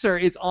Spencer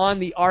is on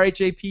the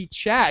RHAP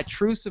chat.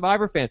 True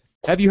Survivor fan.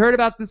 Have you heard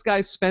about this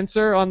guy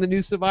Spencer on the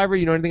new Survivor?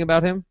 You know anything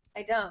about him?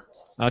 I don't.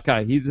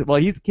 Okay.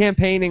 He's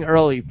campaigning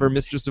early for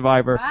Mr.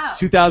 Survivor Wow.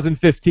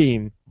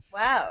 2015.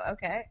 Wow.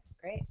 Okay.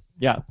 Great.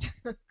 Yeah.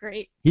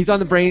 Great. He's on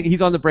the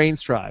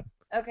Brains tribe,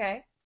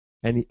 Okay.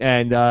 and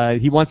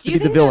he wants Do to you be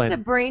the think villain. that's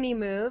a brainy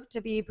move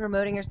to be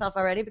promoting yourself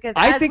already? Because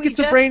I as think we it's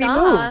a just brainy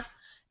saw, move.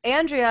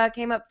 Andrea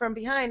came up from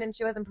behind and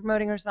she wasn't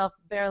promoting herself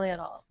barely at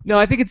all. No,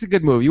 I think it's a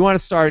good move. You want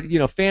to start,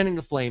 fanning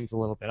the flames a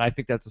little bit. I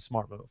think that's a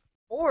smart move.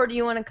 Or do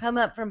you want to come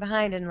up from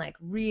behind and like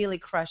really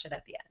crush it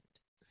at the end?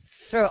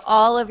 Throw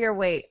all of your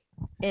weight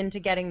into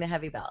getting the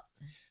heavy belt.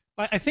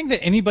 I think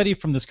that anybody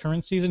from this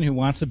current season who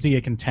wants to be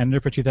a contender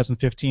for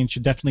 2015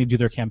 should definitely do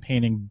their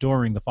campaigning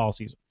during the fall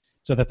season,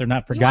 so that they're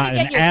not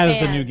forgotten as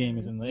the new game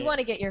is in the. You want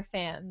to get your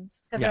fans.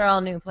 Because they're all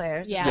new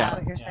players. Yeah. Is that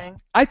what you're saying?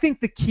 I think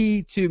the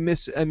key to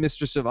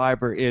Mr.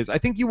 Survivor is I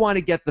think you want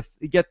to get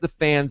the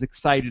fans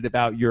excited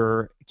about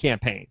your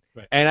campaign,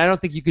 Right. and I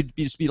don't think you could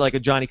just be like a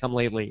Johnny Come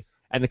Lately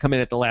and then come in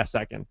at the last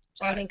second.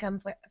 Johnny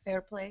come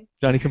fair play.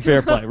 Johnny Come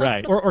Fair Play,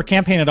 right? Or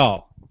campaign at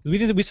all.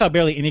 We saw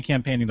barely any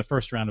campaigning the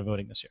first round of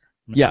voting this year.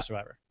 Mr.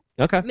 Survivor.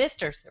 Okay.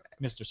 Mr. Survivor.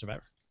 Mr.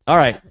 Survivor. All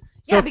right.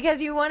 So, Yeah,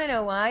 because you want to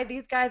know why?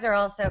 These guys are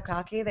all so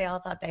cocky. They all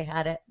thought they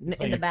had it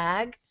in the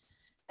bag.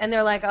 And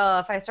they're like, oh,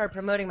 if I start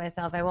promoting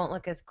myself, I won't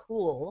look as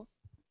cool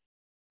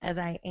as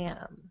I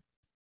am.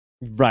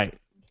 right.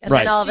 And Right.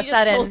 then all of a She just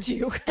sudden, told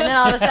you. and then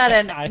all of a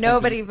sudden, I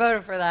nobody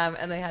voted for them,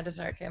 and they had to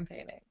start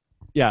campaigning.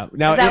 Yeah.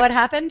 Now, Is that what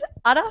happened,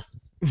 Ada?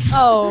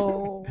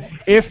 Oh.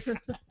 if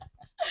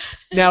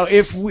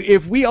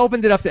we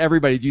opened it up to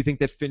everybody, do you think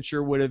that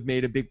Fincher would have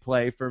made a big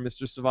play for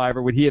Mr.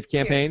 Survivor? Would he have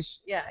campaigned? Huge.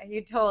 Yeah,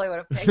 he totally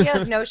would have. He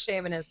has no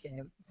shame in his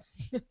game.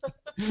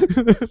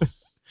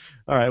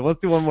 All right, let's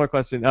do one more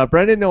question.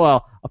 Brendan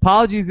Noel,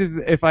 apologies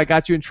if I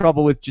got you in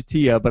trouble with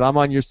Jatia, but I'm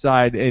on your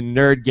side in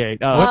Nerdgate.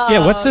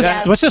 What's this?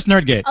 yes. What's this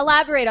Nerdgate?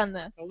 Elaborate on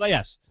this.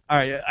 Yes. All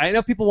right, I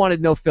know people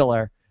wanted no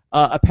filler.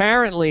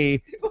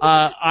 Apparently,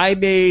 I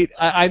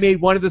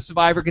made one of the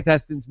Survivor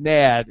contestants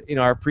mad in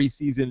our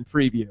preseason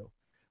preview,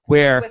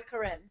 where With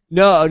Corinne.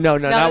 no,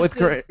 not this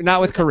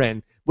with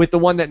Corinne, with the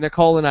one that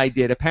Nicole and I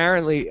did.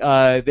 Apparently,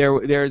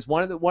 there's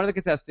one of the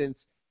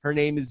contestants. Her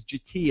name is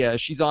Jatia.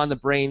 She's on the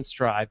Brains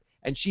Tribe,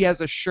 and she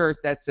has a shirt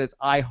that says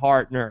 "I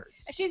Heart Nerds."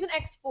 She's an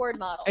ex-Ford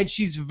model. And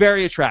she's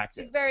very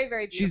attractive. She's very,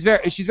 very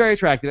beautiful. She's very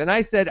attractive. And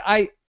I said,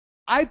 I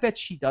bet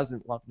she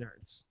doesn't love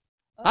nerds.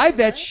 I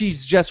bet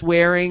she's just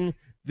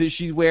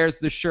she wears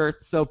the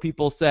shirt so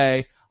people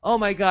say, "Oh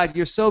my God,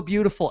 you're so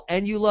beautiful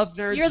and you love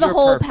nerds." You're the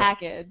whole perfect."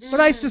 package.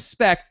 But I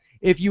suspect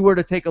if you were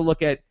to take a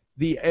look at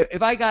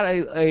if I got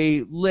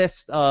a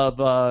list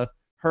of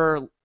her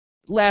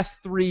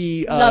last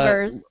three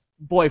Lovers.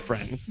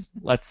 boyfriends,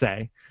 let's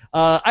say,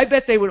 I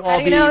bet they would all How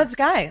do you be. know it's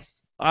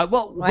guys?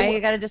 Well, Why you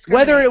got to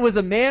discriminate? whether it was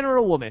a man or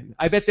a woman,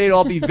 I bet they'd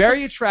all be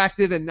very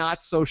attractive and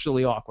not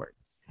socially awkward.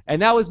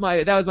 And that was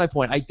my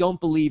point. I don't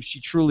believe she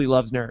truly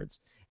loves nerds.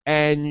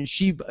 And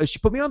she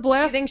put me on Do you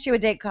blast. think she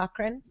would date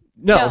Cochran?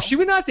 No, No. she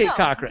would not date No,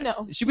 Cochran.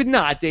 no. She would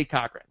not date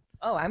Cochran.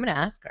 Oh, I'm gonna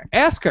ask her.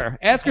 Ask her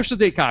if she'll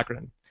date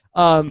Cochran.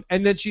 And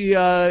then she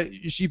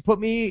called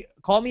me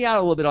out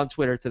a little bit on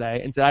Twitter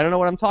today and said, I don't know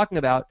what I'm talking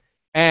about.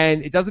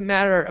 And it doesn't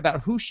matter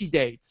about who she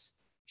dates.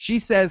 She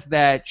says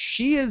that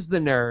she is the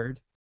nerd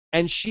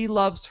and she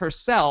loves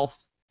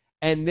herself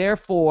and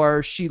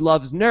therefore she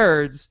loves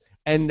nerds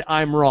and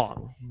I'm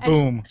wrong. And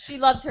Boom. She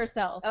loves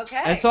herself.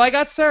 Okay. And so I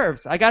got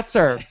served.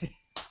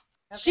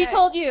 She Okay.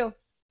 told you.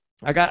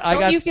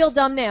 Don't you feel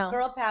dumb now?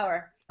 Girl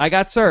power. I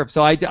got served.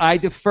 So I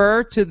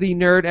defer to the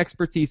nerd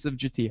expertise of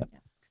Jatia. 'Cause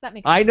that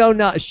makes I know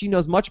not. She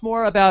knows much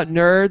more about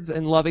nerds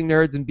and loving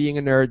nerds and being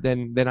a nerd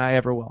than I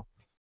ever will.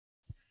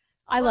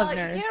 I love Well,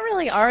 nerds. You can't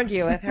really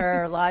argue with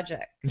her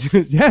logic.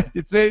 Yeah,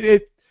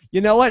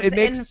 you know what? It It's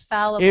makes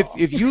infallible.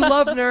 if you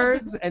love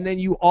nerds and then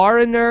you are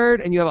a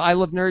nerd and you have an I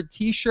Love Nerd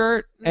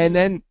T-shirt and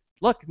then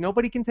look,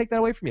 nobody can take that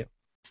away from you.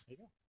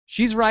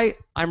 She's right.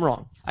 I'm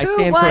wrong. I Who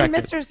stand won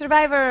corrected. Mr.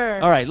 Survivor?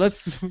 All right,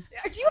 let's Do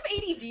you have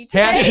ADD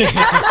today?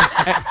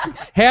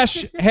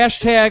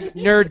 hashtag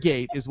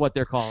Nerdgate is what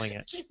they're calling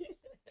it.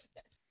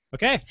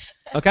 Okay.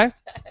 Okay.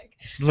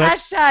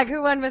 Let's. Hashtag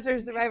who won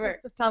Mr. Survivor?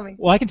 Tell me.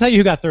 Well, I can tell you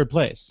who got third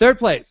place. Third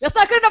place. That's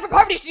not good enough for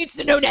Parvati. She needs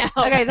to know now.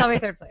 Okay, tell me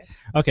third place.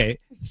 Okay,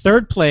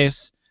 third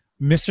place,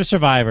 Mr.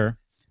 Survivor.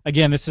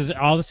 Again, this is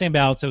all the same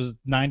ballots. It was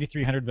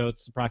 9,300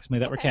 votes approximately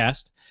that were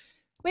cast.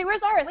 Wait,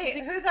 where's ours?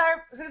 Wait, who's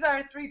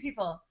our three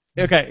people?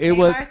 Okay, it Name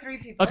was our three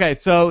people. okay.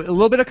 So a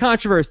little bit of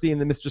controversy in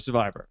the Mr.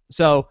 Survivor.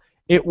 So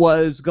it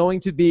was going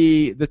to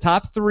be the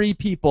top three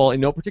people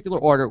in no particular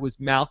order. It was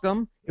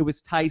Malcolm, it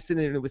was Tyson,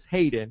 and it was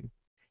Hayden.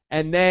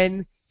 And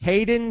then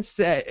Hayden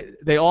said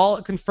they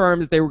all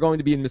confirmed that they were going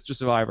to be in Mr.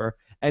 Survivor.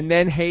 And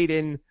then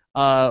Hayden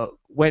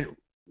went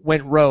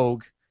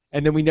rogue,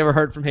 and then we never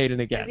heard from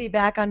Hayden again. Is he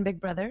back on Big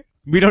Brother?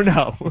 We don't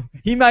know.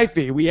 He might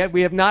be. We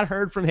have not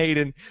heard from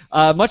Hayden.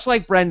 Much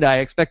like Brenda, I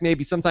expect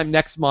maybe sometime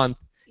next month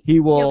he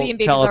He'll will be in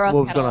Babies tell us R Us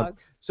what's going on.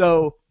 catalogs.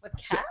 So With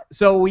Cat?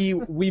 so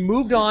we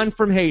moved on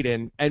from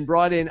Hayden and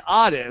brought in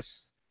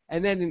Otis,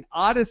 and then in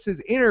Otis's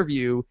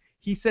interview,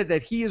 he said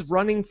that he is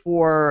running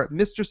for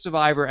Mr.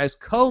 Survivor as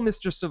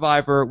co-Mr.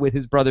 Survivor with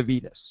his brother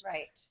Vetus.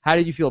 Right. How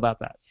did you feel about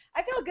that?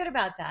 I feel good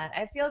about that.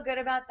 I feel good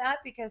about that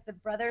because the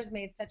brothers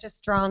made such a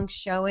strong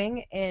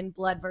showing in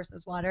Blood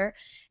versus Water,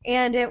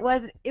 and it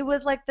was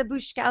like the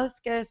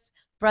Bushkauskas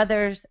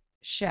brothers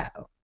show.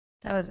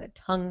 That was a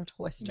tongue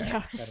twister.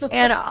 Yeah.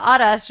 And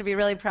Ada should be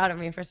really proud of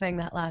me for saying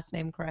that last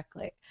name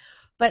correctly.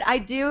 But I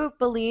do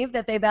believe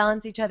that they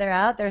balance each other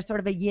out. They're sort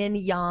of a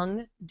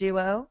yin-yang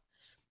duo.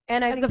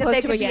 And I As think that opposed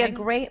they to could a be a yang.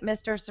 great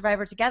Mr.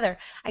 Survivor together.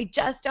 I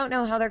just don't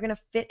know how they're going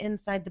to fit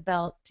inside the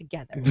belt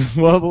together.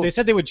 Well, They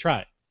said they would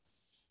try.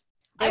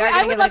 They are I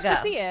gonna would give love it a to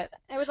go. see it.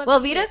 I would love Well,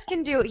 to see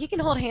Vitas he can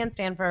hold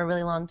handstand for a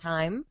really long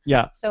time.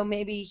 yeah. So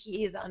maybe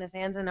he's on his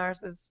hands and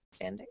ours is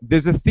standing.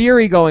 There's a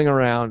theory going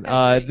around.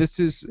 Could be. This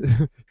is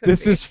Could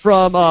this be. is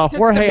from Jorge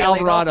illegal. I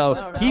Alvarado.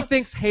 don't know. He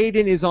thinks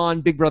Hayden is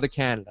on Big Brother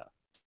Canada.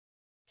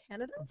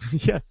 Canada?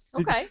 Yes.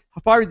 it. Okay.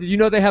 Farvati, did you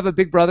know they have a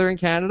Big Brother in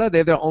Canada? They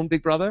have their own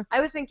Big Brother. I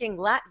was thinking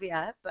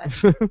Latvia, but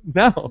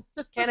No.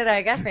 Canada,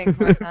 I guess, makes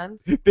more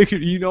sense.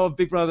 You know of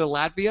Big Brother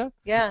Latvia?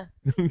 Yeah.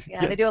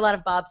 Yeah, they do a lot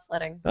of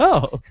bobsledding.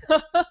 Oh.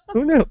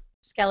 Who knew?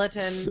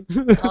 Skeletons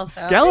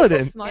also.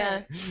 Skeleton.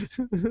 Smart.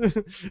 Yeah.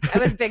 I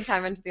was big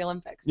time into the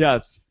Olympics.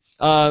 Yes.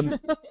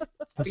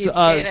 Speed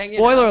skating,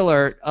 Spoiler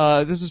alert.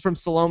 This is from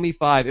Salome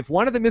 5. If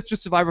one of the Mr.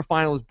 Survivor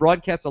finalists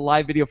broadcasts a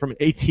live video from an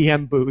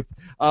ATM booth,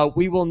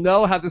 we will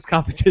know how this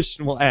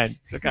competition will end.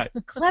 Okay.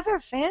 Clever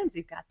fans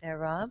you've got there,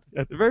 Rob.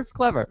 Yeah, they're very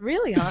clever.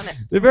 Really on it.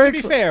 They're To very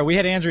be fair, we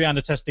had Andrea on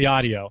to test the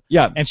audio,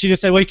 Yeah. and she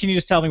just said, "Well, can you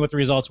just tell me what the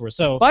results were?"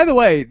 So By the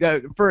way,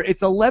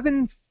 it's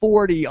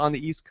 11:40 on the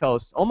East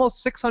Coast.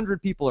 Almost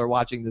 600 people are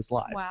watching this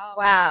live. Wow.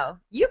 Wow.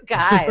 You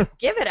guys,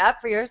 give it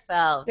up for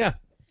yourselves. Yeah.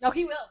 Oh,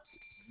 he will.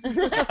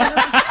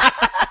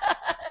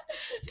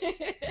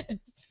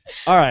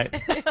 All right.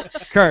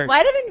 Curt.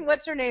 Why didn't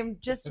what's her name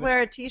just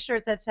wear a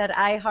T-shirt that said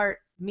 "I heart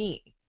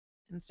me"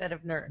 instead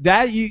of nerd?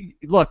 That you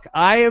look,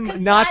 I am 'Cause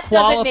not that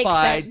doesn't make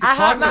qualified sense. to I talk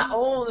heart my about.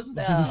 own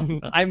self.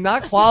 I'm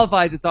not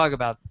qualified to talk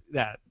about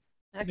that.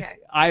 Okay.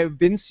 I have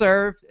been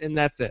served, and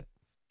that's it.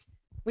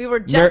 We were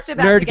just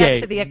about to Nerdgate. get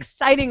to the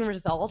exciting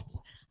results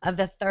of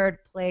the third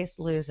place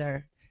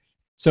loser.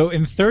 So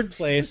in third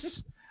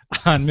place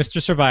on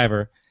Mr.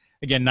 Survivor,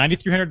 again,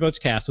 9,300 votes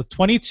cast with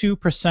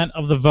 22%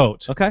 of the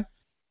vote. Okay.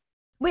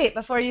 Wait,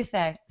 before you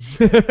say,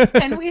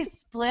 can we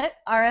split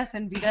RS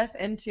and Vitas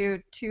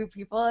into two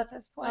people at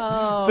this point?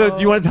 Oh. So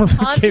do you want to tell us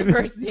who came in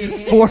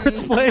Controversy.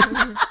 fourth place?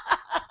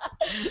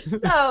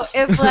 So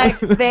if like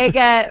they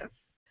get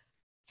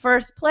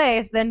first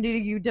place, then do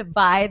you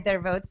divide their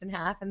votes in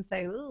half and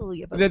say, ooh,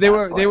 you They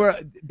were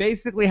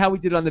basically how we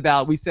did on the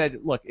ballot. We said,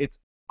 look, it's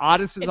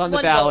Otis is It's on the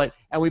one ballot,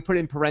 and we put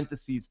in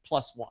parentheses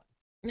 +1. So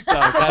So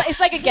that's, it's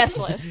like a guest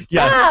list.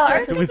 yes, Wow,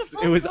 ours it was was a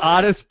full it was vote.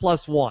 Otis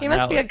 +1. He must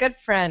That be a was- good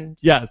friend.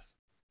 Yes.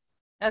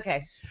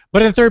 Okay.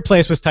 But in third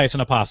place was Tyson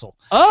Apostle.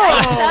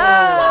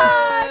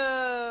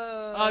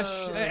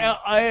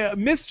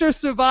 Mr.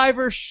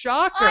 Survivor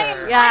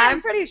shocker. Yeah,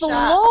 I'm pretty shocked.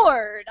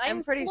 Floored.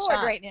 I'm pretty floored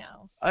shocked. right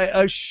now.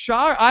 A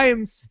shock. I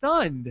am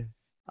stunned.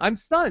 I'm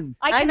stunned.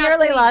 I cannot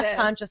nearly believe lost this.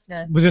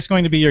 consciousness. Was this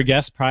going to be your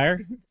guess prior?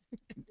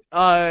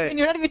 And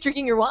you're not even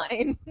drinking your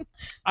wine.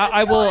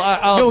 I will.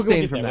 I'll We'll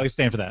abstain get from there. that. We'll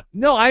abstain for that.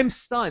 No, I'm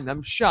stunned.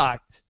 I'm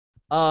shocked.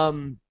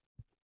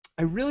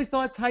 I really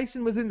thought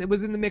Tyson was in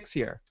the mix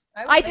here.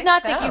 I did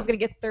not think so. he was going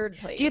to get third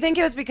place. Do you think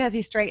it was because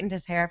he straightened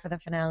his hair for the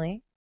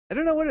finale? I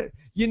don't know what it.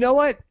 You know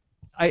what?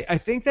 I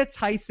think that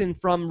Tyson,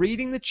 from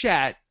reading the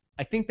chat,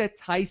 I think that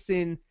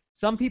Tyson.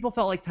 Some people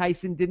felt like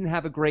Tyson didn't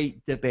have a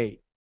great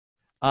debate,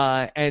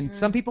 and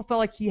some people felt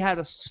like he had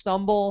a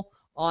stumble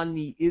on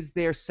the "Is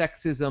there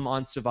sexism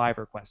on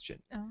Survivor"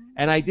 question. Oh.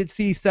 And I did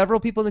see several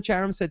people in the chat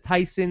room said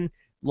Tyson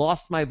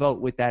lost my vote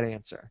with that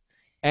answer.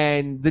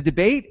 And the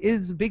debate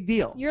is a big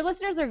deal. Your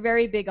listeners are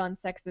very big on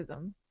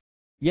sexism.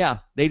 Yeah,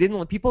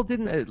 people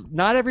didn't,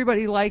 not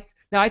everybody liked.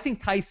 Now, I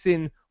think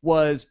Tyson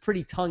was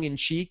pretty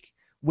tongue-in-cheek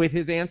with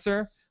his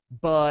answer,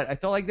 but I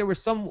felt like there were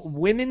some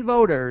women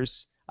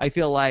voters, I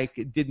feel like,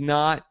 did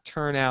not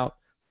turn out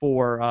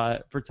for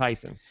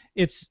Tyson.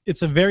 It's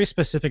a very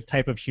specific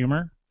type of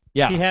humor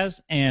Yeah. he has,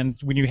 and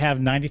when you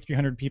have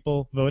 9,300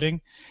 people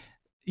voting,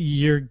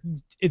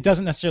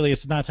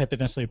 it's not a type that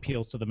necessarily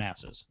appeals to the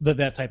masses,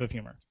 that type of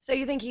humor. So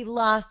you think he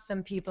lost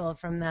some people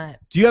from that?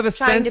 Do you have a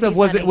Trying to sense of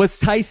be was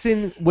funny.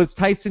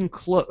 Tyson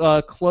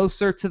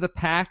closer to the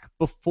pack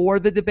before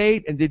the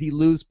debate, and did he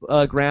lose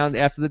ground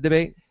after the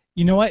debate?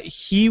 You know what?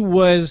 He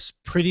was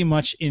pretty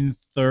much in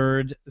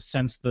third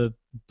since the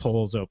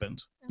polls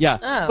opened. Yeah,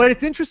 Oh. but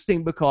it's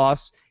interesting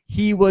because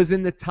he was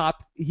in the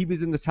top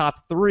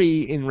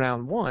 3 in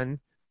round 1,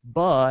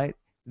 but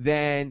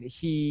then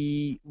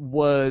he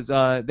was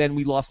then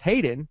we lost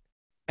Hayden,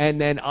 and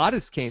then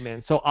Otis came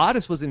in. So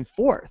Otis was in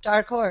 4th,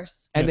 Dark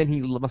horse. and Yeah. then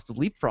he must have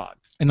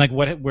leapfrogged. And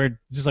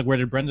where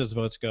did Brenda's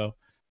votes go?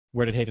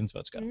 Where did Hayden's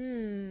votes go?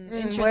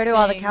 Where do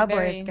all the Interesting.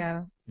 cowboys Very-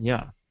 go?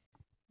 Yeah.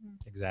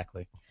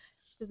 Exactly.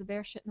 Does a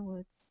bear shit in the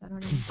woods? I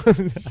don't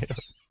know.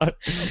 There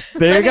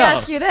Let you me go.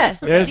 ask you this.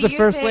 There's Do the you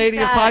first think lady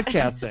that- of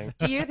podcasting.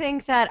 Do you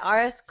think that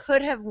RS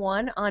could have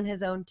won on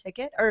his own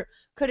ticket, or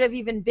could have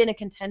even been a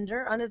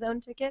contender on his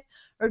own ticket?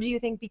 Or do you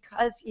think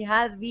because he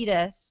has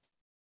Vitas,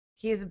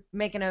 he's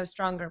making a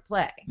stronger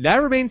play? That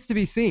remains to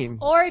be seen.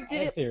 Or I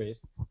did have theories.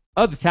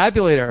 Oh, the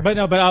tabulator. But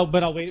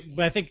I'll wait.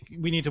 But I think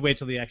we need to wait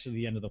till the end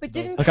of the. But vote.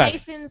 didn't Okay.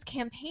 Tyson's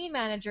campaign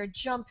manager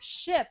jump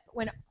ship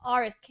when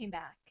Aris came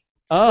back?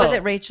 Oh, Was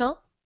it Rachel?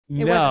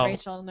 It no. wasn't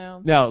Rachel,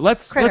 no. No,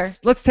 let's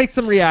Critter. take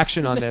some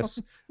reaction on this.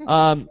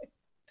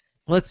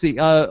 Let's see.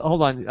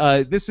 Hold on.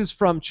 This is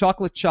from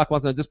Chocolate Chuck.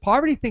 Wants to know, does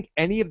Parvati think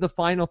any of the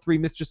final 3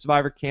 Mr.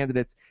 Survivor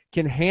candidates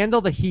can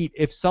handle the heat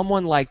if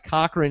someone like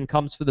Cochran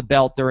comes for the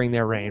belt during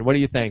their reign? What do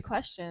you Good think?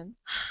 question.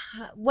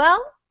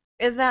 Well,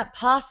 is that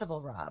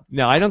possible, Rob?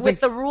 No, I don't With think.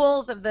 the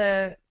rules of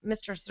the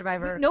Mr.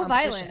 Survivor No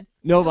competition.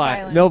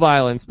 violence. No, no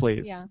violence,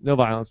 please. Yeah. No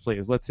violence,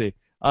 please. Let's see.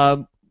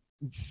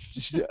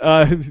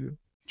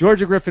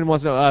 Georgia Griffin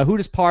wants to know, who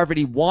does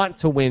Parvati want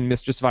to win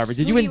Mr. Survivor?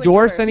 Did Who you do you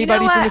endorse endorse?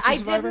 anybody You know for what? Mr. I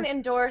Survivor? didn't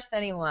endorse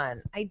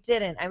anyone. I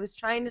didn't. I was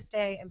trying to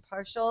stay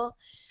impartial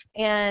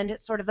and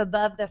sort of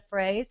above the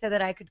fray so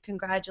that I could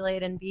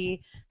congratulate and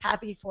be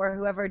happy for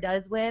whoever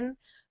does win.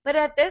 But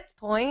at this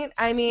point,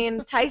 I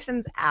mean,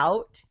 Tyson's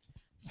out.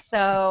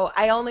 So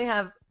I only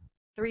have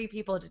 3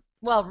 people to,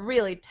 well,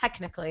 really,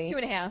 technically,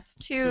 2.5.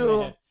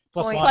 2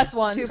 Plus point-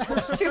 one. Plus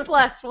 1. 2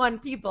 plus 1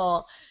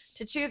 people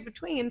to choose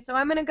between. So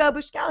I'm going to go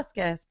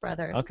Bushkauskas,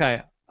 brothers.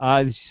 Okay.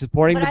 She's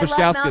supporting But the I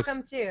love Bushkauskas.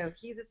 Malcolm too.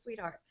 He's a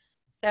sweetheart.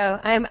 So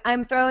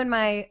I'm throwing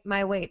my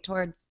weight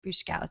towards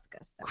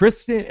Bushkauskas.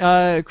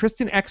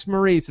 Kristen X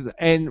Marie says,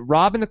 and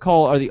Rob and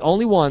Nicole are the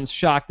only ones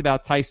shocked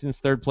about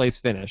Tyson's 3rd place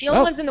finish. The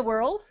only ones in the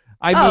world?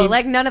 I Oh, mean,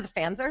 like none of the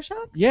fans are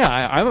shocked? yeah,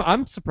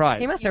 I'm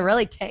surprised. He must have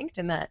really tanked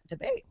in that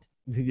debate.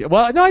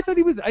 Well, no, I thought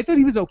he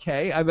was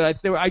okay.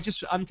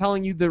 I'm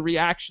telling you the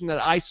reaction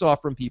that I saw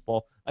from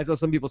people. I saw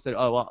some people said,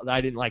 "Oh, well, I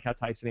didn't like how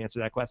Tyson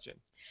answered that question."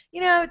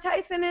 You know,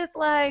 Tyson is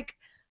like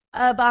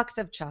a box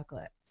of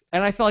chocolates.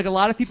 And I felt like a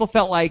lot of people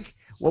felt like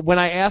when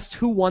I asked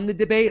who won the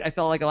debate, I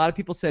felt like a lot of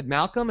people said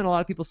Malcolm and a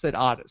lot of people said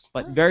Otis,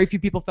 but very few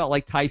people felt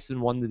like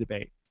Tyson won the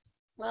debate.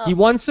 Well, He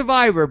won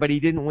Survivor, but he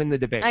didn't win the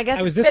debate. I guess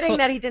I was it's this fitting clo-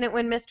 that he didn't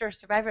win Mr.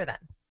 Survivor then.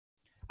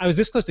 I was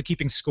this close to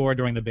keeping score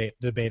during the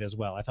debate as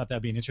well. I thought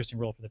that'd be an interesting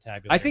role for the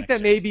tabulator. I think that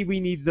next year. maybe we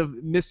need the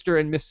Mr.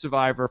 and Miss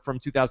Survivor from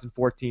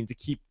 2014 to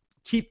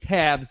keep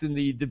tabs in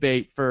the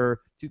debate for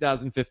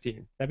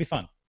 2015. That'd be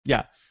fun.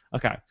 Yeah.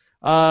 Okay.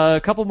 A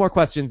couple more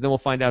questions, then we'll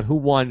find out who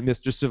won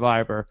Mr.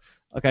 Survivor.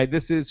 Okay.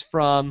 This is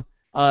from.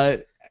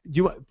 Parvati, do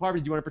you want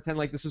to pretend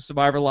like this is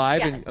Survivor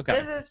Live? Yes, Okay.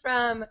 This is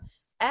from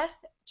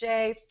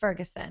S.J.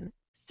 Ferguson.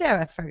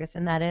 Sarah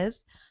Ferguson, that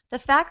is. The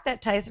fact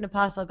that Tyson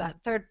Apostle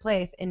got 3rd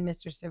place in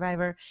Mr.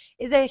 Survivor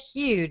is a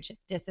huge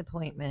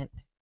disappointment.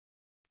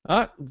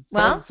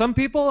 Well, some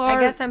people are.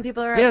 I guess some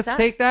people are Yes, upset.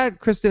 take that,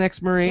 Kristen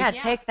X Marie. Yeah,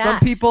 Yeah. take that. Some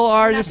people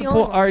are Not the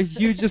only one. are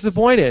huge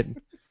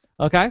disappointed.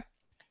 Okay.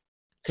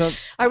 So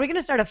Are we going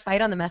to start a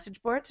fight on the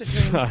message boards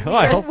between Oh,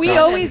 I hope We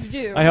so. always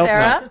do. I hope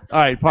Sarah? not. All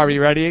right, Parvati,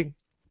 you ready?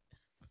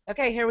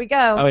 Okay, here we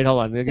go. Oh wait,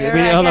 hold on. Sarah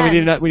Hold on.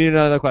 again. We need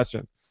another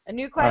question. A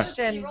new You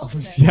question. rolled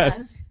with it.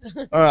 Yes.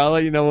 All right, I'll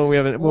let you know when we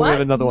have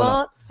another one.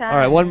 Up. All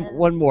right,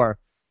 one more.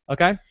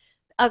 Okay.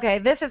 Okay,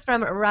 this is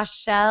from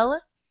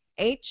Rochelle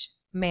H.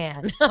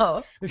 Mann.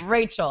 Oh,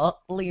 Rachel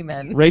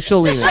Lehman. Rachel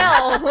Lehman.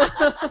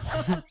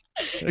 Michelle.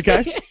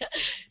 Okay.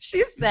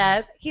 She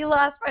says, he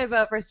lost my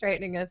vote for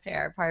straightening his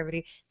hair,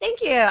 Parvati.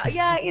 Thank you.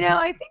 Yeah, you know,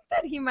 I think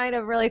that he might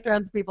have really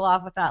thrown some people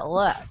off with that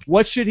look.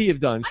 What should he have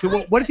done?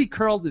 What if he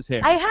curled his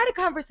hair? I had a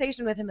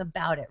conversation with him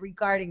about it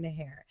regarding the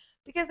hair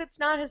because it's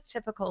not his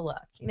typical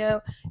look. You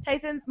know,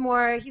 he's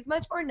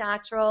much more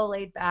natural,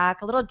 laid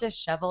back, a little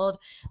disheveled,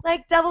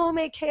 like devil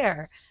may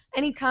care.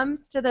 And he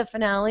comes to the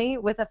finale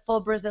with a full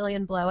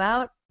Brazilian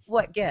blowout.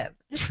 What gives?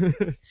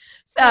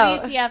 So,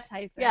 WTF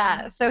Tyson.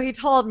 yeah, so he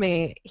told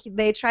me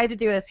they tried to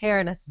do his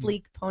hair in a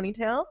sleek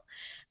ponytail,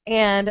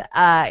 and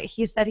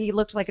he said he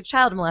looked like a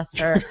child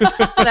molester.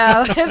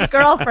 So his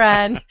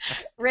girlfriend,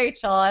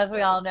 Rachel, as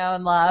we all know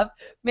and love,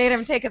 made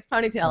him take his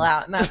ponytail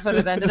out, and that's what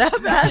it ended up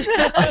as.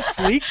 A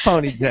sleek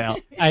ponytail.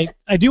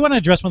 I do want to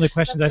address one of the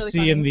questions That's I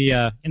really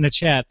see in the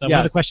chat. One of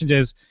the Yes. questions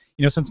is,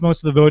 you know, since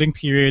most of the voting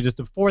period is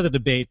before the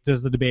debate,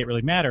 does the debate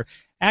really matter?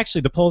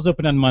 Actually, the polls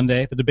opened on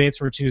Monday, the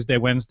debates were Tuesday,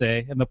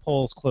 Wednesday, and the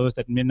polls closed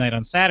at midnight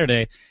on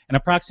Saturday, and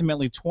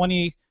approximately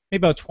maybe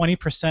about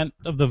 20%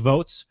 of the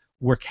votes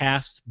were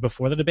cast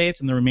before the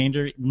debates, and the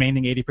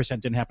remaining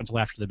 80% didn't happen until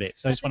after the debate.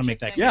 So I just want to make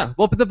that clear. Yeah.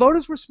 Well, but the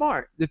voters were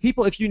smart. The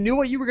people, if you knew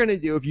what you were going to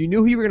do, if you knew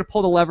who you were going to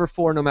pull the lever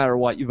for, no matter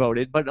what, you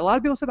voted. But a lot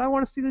of people said, "I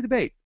want to see the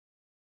debate."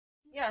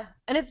 Yeah,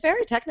 and it's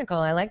very technical.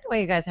 I like the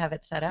way you guys have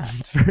it set up.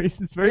 It's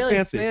very really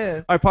fancy. smooth.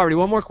 All right, Parvati,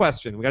 one more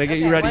question. We got to get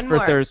you Okay, ready one for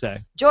more.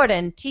 Thursday.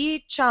 Jordan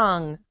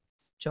Chong,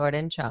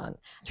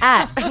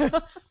 at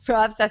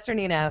Rob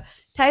Cesternino.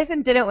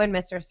 Tyson didn't win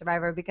Mr.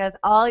 Survivor because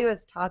all he was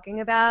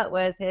talking about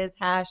was his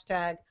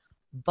hashtag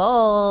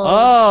bulge.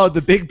 Oh,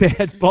 the big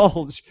bad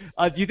bulge.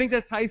 Do you think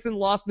that Tyson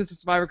lost Mr.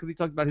 Survivor because he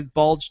talked about his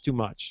bulge too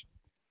much?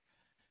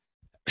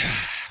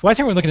 Why is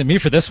everyone looking at me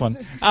for this one?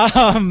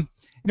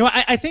 You know,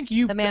 I think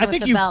you. The man I with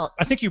think the you. belt.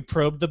 I think you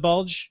probed the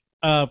bulge.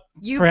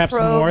 You Perhaps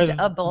probed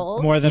a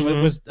bulge? more than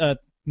Mhm. was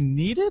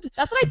needed.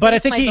 That's what I But I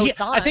based think my he.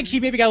 votes on. I think he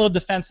maybe got a little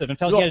defensive and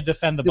felt Well, he had to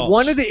defend the bulge.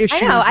 One of the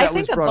issues I know. I that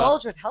was think a brought up.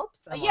 bulge would help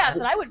someone. Yeah,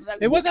 so I would.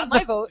 It wasn't my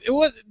the- vote. It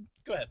was.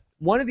 Go ahead.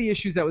 One of the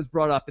issues that was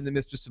brought up in the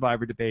Mr.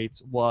 Survivor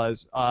debates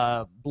was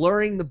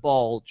blurring the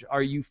bulge.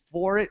 Are you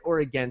for it or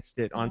against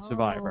it on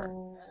Survivor?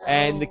 Oh.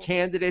 And the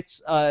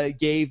candidates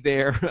gave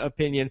their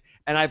opinion,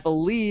 and I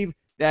believe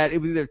that it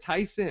was either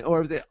Tyson or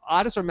was it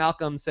Otis or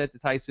Malcolm said to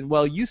Tyson,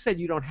 well, you said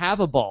you don't have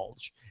a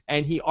bulge.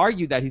 And he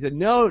argued that. He said,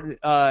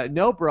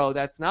 no, bro,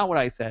 that's not what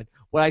I said.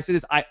 What I said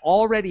is I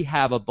already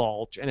have a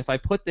bulge, and if I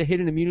put the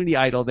hidden immunity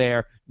idol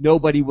there,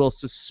 nobody will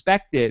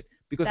suspect it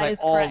because That I is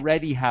correct.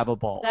 already have a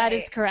bulge. That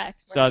is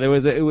correct. So it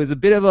was a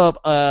bit of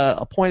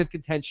a point of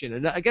contention.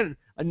 And again,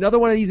 another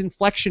one of these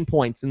inflection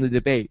points in the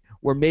debate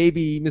where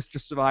maybe Mr.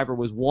 Survivor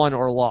was won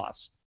or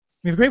lost.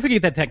 I mean, great if we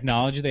get that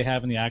technology they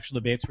have in the actual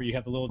debates where you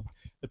have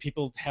the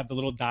people have the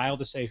little dial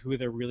to say who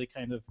they're really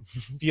kind of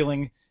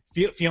feeling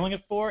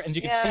it for, and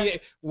you can see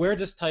where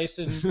does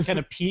Tyson kind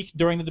of peak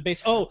during the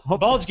debates. Oh,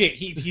 Bulgegate,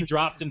 he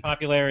dropped in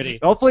popularity.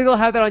 Hopefully they'll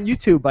have that on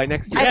YouTube by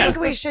next year. I think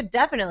we should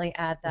definitely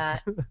add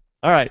that.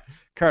 All right,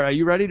 Curt, are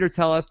you ready to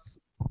tell us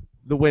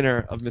the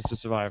winner of Mr.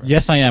 Survivor?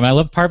 Yes, I am. I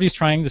love Parvati's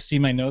trying to see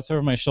my notes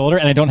over my shoulder,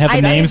 and I don't have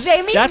the names.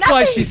 That's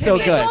why she's so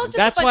good.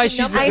 That's why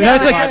she's. No,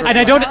 it's like, and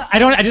I don't.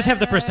 I just have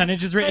the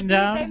percentages written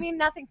down. They mean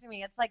nothing to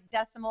me. It's like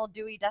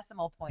Dewey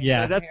Decimal points.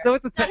 Yeah, that's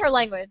what the. It's not her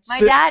language. My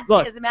dad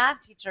is a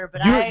math teacher,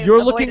 but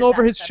you're looking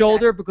over his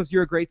shoulder because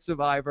you're a great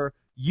survivor.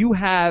 You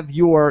have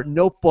your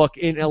notebook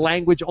in a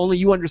language only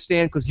you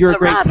understand because you're a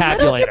great tabulator.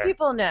 Little do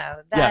people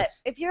know that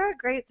if you're a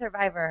great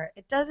survivor,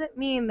 it doesn't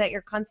mean that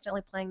you're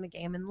constantly playing the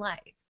game in life.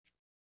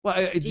 Well,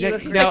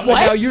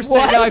 now you're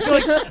saying. Now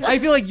I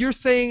feel like you're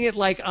saying it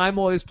like I'm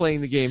always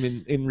playing the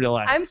game in real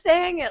life. I'm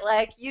saying it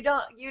like you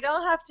don't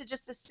have to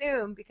just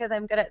assume because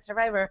I'm good at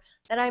Survivor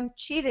that I'm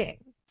cheating.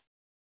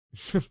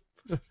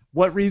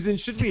 What reason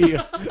should we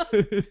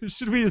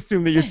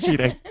assume that you're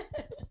cheating?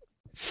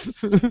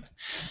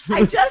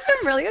 I just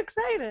am really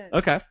excited.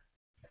 Okay,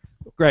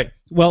 great.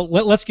 Well,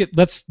 let's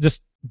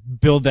just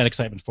build that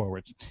excitement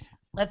forward.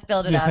 Let's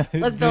build it up.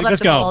 Let's build up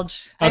the go.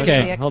 bulge.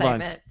 Okay, hold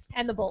on.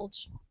 And the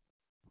bulge.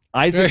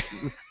 Isaac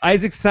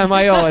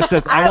Samayoa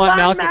says, I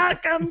want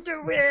Malcolm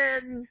to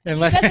win.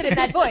 You said it in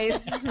that voice.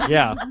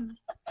 Yeah.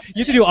 You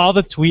have to do all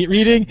the tweet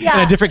reading in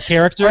a different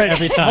character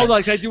every time. Hold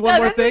on, can I do one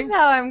more thing? This is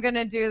how I'm going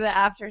to do the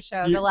after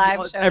show, the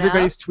live show.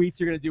 Everybody's tweets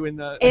you're going to do in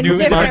the in new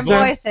different monster.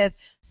 voices.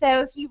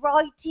 So if you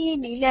write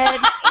in an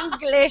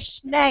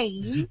English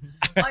name,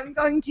 I'm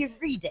going to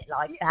read it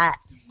like that.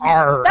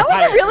 Arr. That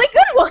was a really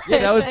good one. Yeah,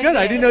 that was good.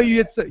 I didn't know you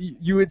had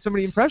so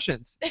many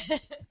impressions.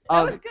 That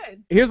was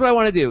good. Here's what I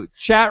want to do.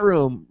 Chat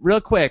room, real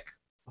quick.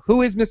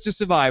 Who is Mr.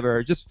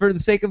 Survivor? Just for the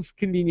sake of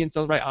convenience,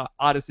 I'll write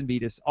Otis and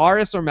Vetus.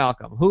 Aris or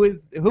Malcolm? Who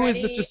is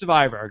Mr.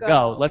 Survivor?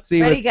 Go. Let's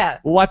see. Ready, go.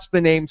 We'll watch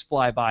the names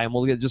fly by, and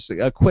we'll get just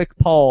a quick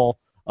poll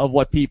of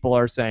what people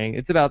are saying.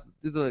 This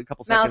is a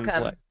couple seconds.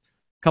 Malcolm.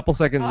 Couple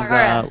seconds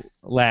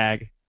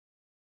lag.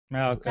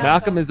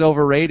 Malcolm is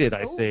overrated,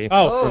 I see.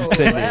 Oh, from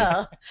Sydney.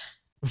 Well.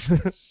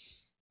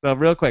 So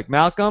real quick,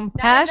 Malcolm.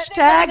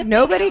 Hashtag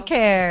nobody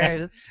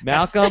cares.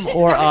 Malcolm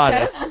or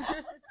Otis?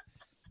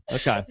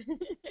 Okay.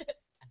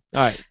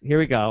 All right, here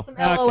we go. Some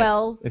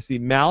LOLs. I see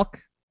Malk,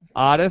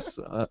 Otis.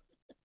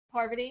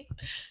 Parvati.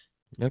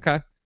 Okay.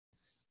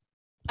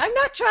 I'm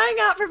not trying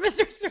out for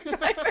Mr.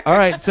 Survivor. All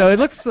right, so it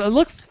looks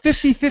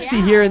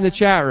 50-50 here in the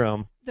chat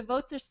room. The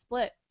votes are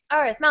split.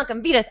 Aris,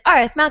 Malcolm, Vetus,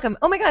 Aris, Malcolm.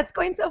 Oh my God, it's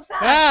going so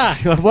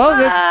fast. Ah! Well,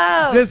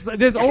 Wow.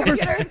 there's over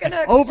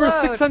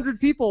 600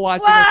 people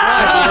watching us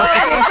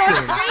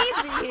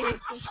live. Crazy.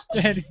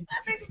 That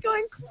thing's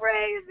going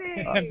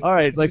crazy. All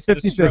right, like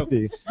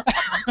 50-50.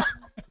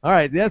 All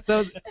right, yeah.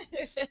 So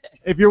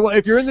if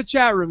you're in the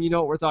chat room, you know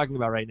what we're talking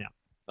about right now.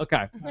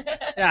 Okay.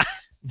 Yeah.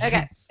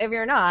 Okay. If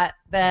you're not,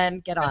 then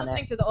get on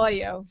Listening it. to the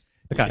audio.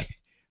 Okay.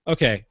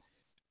 Okay.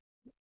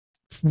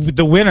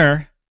 The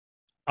winner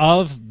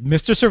of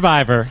Mr.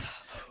 Survivor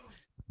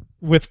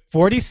with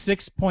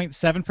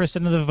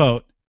 46.7% of the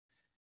vote,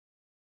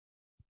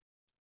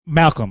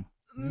 Malcolm.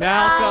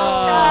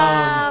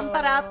 Malcolm.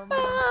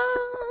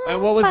 And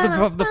what was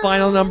the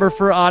final number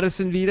for Otis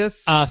and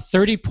Vetus?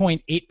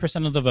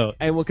 30.8% of the vote.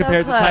 And we'll So compare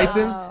it to close.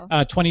 Tyson?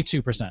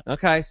 22%.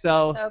 Okay,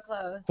 so So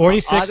close.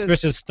 46 Otis-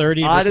 versus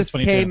 30 versus Otis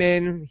 22. came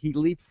in.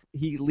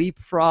 He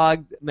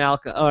leapfrogged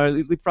Malcolm, or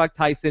leapfrogged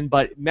Tyson,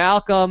 but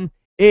Malcolm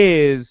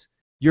is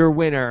your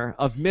winner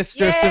of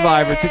Mr. Yay!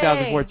 Survivor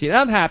 2014.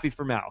 I'm happy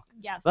for Malcolm.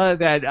 Yes.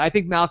 That I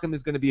think Malcolm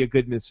is going to be a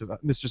good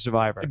Mr.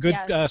 Survivor. A good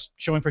Yes.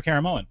 showing for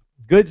Caramoan.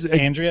 Good.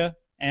 Andrea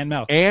and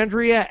Malcolm.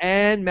 Andrea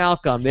and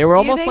Malcolm. They were Do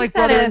you almost think like that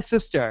brother if- and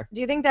sister. Do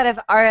you think that if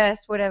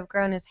Aris would have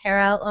grown his hair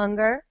out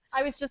longer,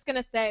 I was just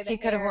gonna say that he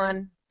could have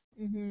won?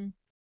 Mm-hmm.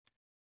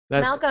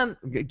 That's, Malcolm.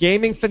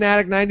 Gaming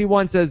Fanatic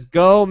 91 says,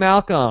 "Go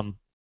Malcolm."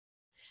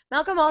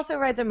 Malcolm also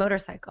rides a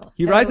motorcycle.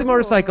 He so rides a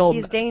motorcycle.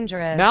 He's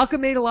dangerous.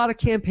 Malcolm made a lot of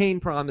campaign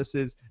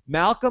promises.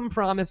 Malcolm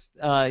promised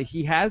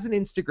he has an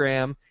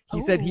Instagram. He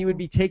said he would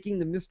be taking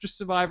the Mr.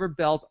 Survivor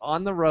belt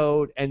on the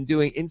road and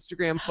doing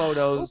Instagram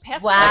photos. Wow,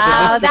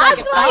 Like the Mr.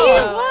 that's why he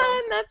Oh.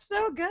 won. That's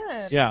so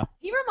good. Yeah.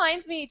 He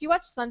reminds me. Do you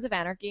watch Sons of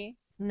Anarchy?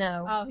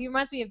 No, Oh, he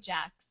reminds me of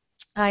Jax.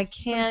 I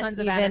can't Sons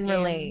of even Anarchy.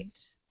 relate.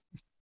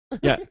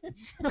 Yeah.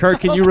 Curt,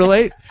 can you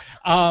relate?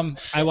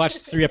 I watched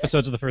 3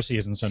 episodes of the first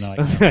season, so no. I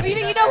can't. Well,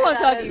 you know what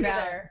I'm talking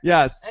about.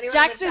 Yes. Anyone in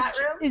Jax the chat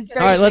room? is All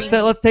very right,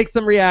 dreamy. let's take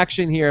some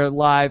reaction here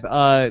live.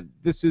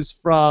 This is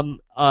from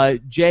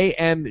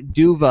J.M.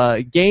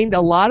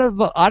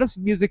 Duva. Otis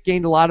Music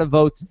gained a lot of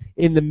votes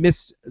in the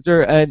Miss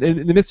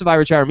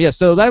Survivor chat room. Yes,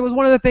 so that was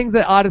one of the things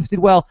that Otis did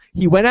well.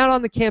 He went out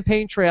on the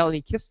campaign trail and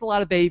he kissed a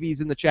lot of babies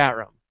in the chat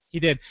room. He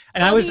did,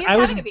 and Well, I was he is I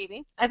was having a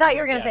baby. I thought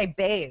you were gonna say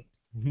babe.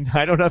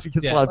 I don't know if he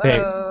kissed a Yeah. lot of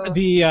babes.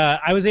 Whoa.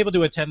 I was able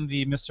to attend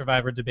the Miss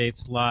Survivor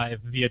debates live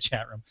via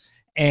chat room,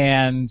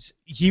 and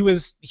he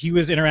was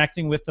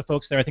interacting with the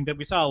folks there. I think that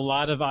we saw a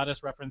lot of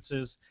Otis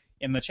references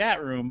in the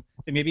chat room,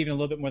 maybe even a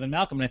little bit more than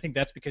Malcolm, and I think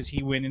that's because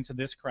he went into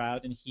this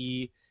crowd and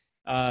he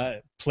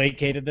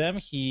placated them.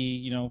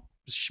 He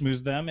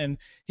schmoozed them, and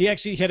he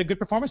had a good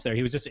performance there.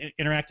 He was just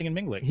interacting and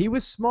mingling. He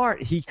was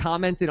smart. He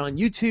commented on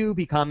YouTube.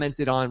 He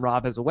commented on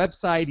Rob has a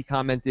website. He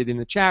commented in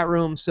the chat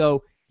room.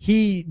 So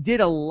he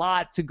did a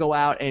lot to go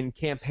out and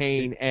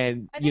campaign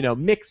and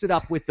mix it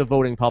up with the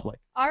voting public.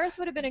 Aris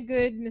would have been a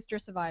good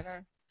Mr.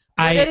 Survivor.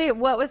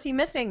 What was he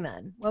missing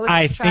then? What was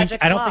his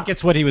tragic I don't flaw? think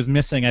it's what he was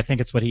missing. I think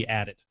it's what he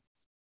added.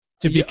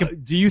 Do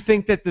you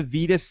think that the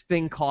Vetus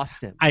thing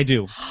cost him? I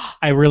do.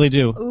 I really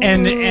do. Ooh.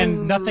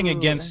 And nothing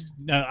against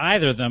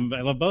either of them.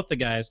 I love both the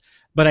guys.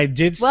 But I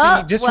did see,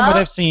 from what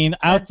I've seen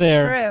out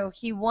there. True.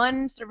 He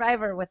won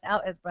Survivor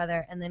without his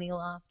brother, and then he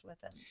lost with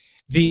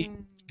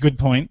him. Good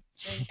point.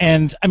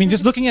 And I mean,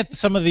 just looking at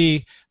some of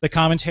the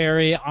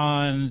commentary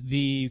on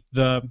the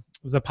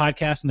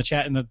podcast and the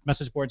chat and the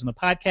message boards and the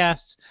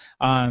podcasts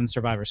on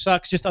Survivor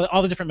Sucks, just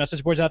all the different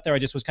message boards out there. I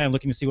just was kind of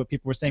looking to see what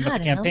people were saying about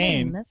the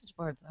campaign. Message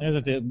boards.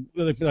 There's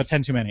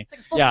 10 too many. It's like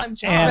a full-time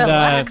job. And,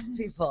 Relax,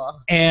 people.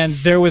 And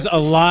there was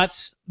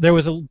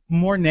a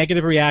more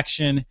negative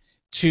reaction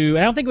to,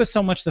 I don't think it was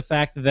so much the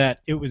fact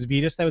that it was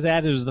Vetus that was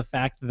added, it was the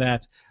fact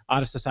that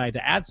Otis decided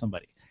to add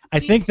somebody. I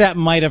think that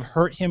might have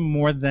hurt him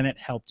more than it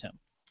helped him.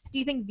 Do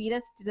you think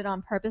Vetus did it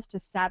on purpose to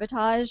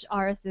sabotage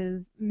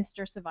Aris's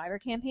Mr. Survivor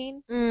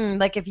campaign?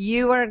 Like if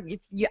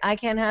I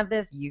can't have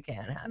this, you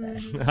can't have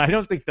it. I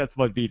don't think that's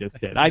what Vetus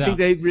did. I think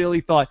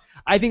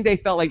they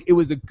felt like it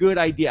was a good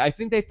idea. I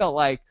think they felt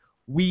like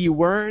we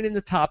weren't in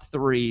the top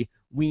 3.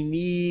 We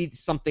need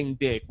something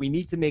big. We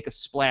need to make a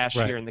splash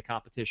here in the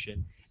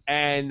competition.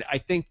 And I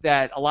think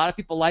that a lot of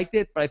people liked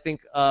it, but I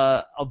think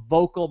a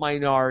vocal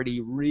minority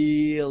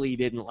really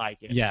didn't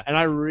like it. Yeah. And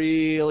I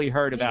really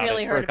heard about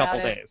it for a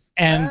couple days.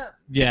 And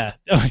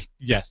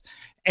yes.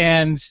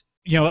 And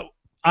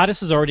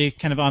Otis is already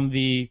kind of on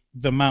the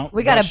Mount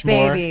We got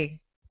Rushmore. a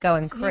baby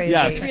going crazy.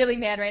 Yes. He's really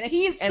mad right now.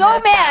 He's In so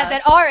this mad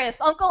house.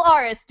 that Uncle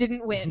Aris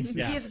didn't win.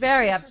 Yeah. He's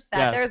very upset.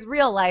 Yes. There's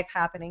real life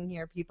happening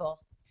here, people.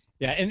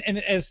 Yeah, and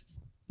as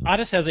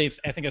Otis has I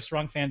think a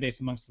strong fan base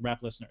amongst the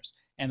rap listeners,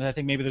 and I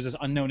think maybe there's this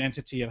unknown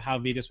entity of how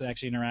Vetus would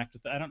actually interact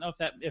with it. I don't know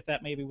if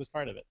that maybe was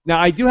part of it. Now,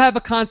 I do have a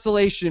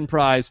consolation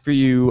prize for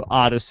you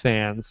Otis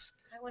fans.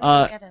 I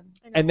want to get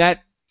him.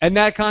 And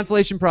that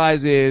consolation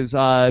prize is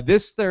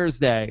this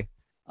Thursday.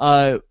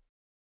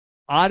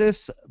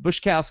 Otis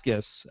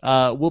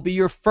Bushkauskas will be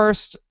your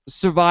first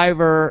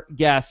Survivor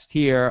guest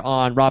here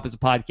on Rob as a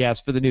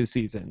Podcast for the new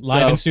season.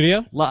 Live in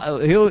studio?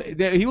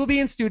 He will be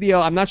in studio.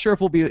 I'm not sure if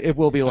we'll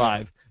be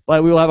live,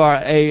 but we will have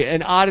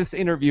an Otis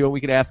interview and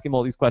we can ask him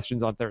all these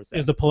questions on Thursday.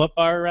 Is the pull-up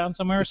bar around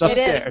somewhere? It's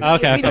upstairs. It is.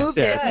 Okay, We moved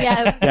upstairs. it.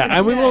 Yeah. Yeah,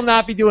 and we will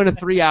not be doing a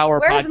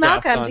 3-hour podcast. Where's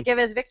Malcolm on- to give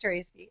his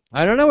victory speech?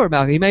 I don't know where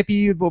Malcolm. He might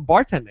be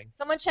bartending.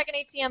 Someone check an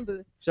ATM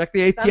booth. Check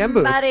the ATM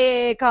booth.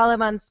 Somebody call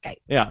him on Skype.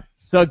 Yeah.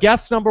 So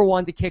guest number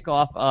 1 to kick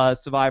off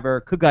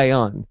Survivor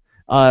Kugayan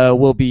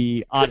will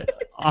be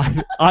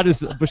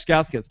Otis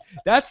Bushkauskas.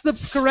 That's the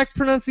correct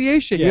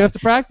pronunciation. Yeah. You have to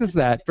practice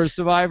that for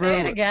Survivor. Say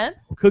it again.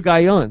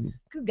 Kugayan.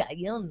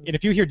 Kugayon. And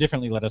if you hear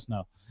differently, let us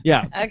know.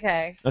 Yeah.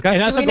 Okay. Okay. And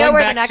Do also we know going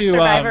where the back next to,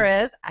 Survivor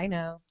is? I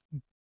know.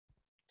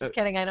 Just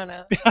kidding. I don't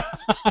know.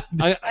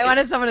 I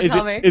wanted someone to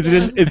tell me. Is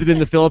it in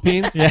the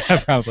Philippines? Yeah,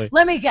 probably.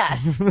 Let me guess.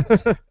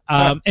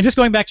 And just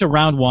going back to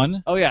round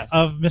 1 Oh yes.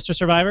 of Mr.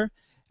 Survivor,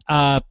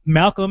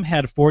 Malcolm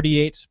had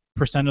 48%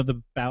 of the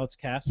ballots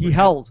cast. He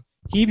held.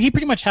 He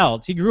pretty much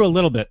held. He grew a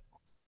little bit.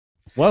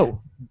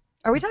 Whoa.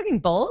 Are we talking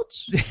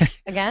bulge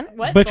again?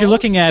 What? But if you're Bulge?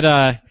 looking at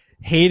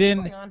What's Hayden,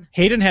 going on?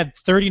 Hayden had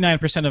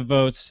 39% of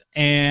votes,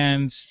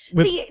 and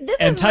with See, this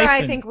and is where I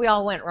Tyson- think we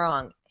all went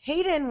wrong.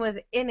 Hayden was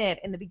in it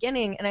in the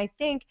beginning, and I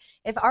think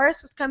if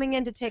Aris was coming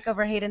in to take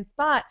over Hayden's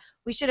spot,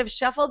 we should have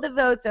shuffled the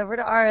votes over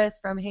to Aris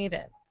from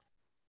Hayden.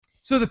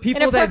 So the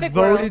people that perfect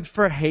voted world.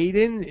 for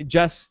Hayden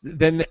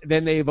then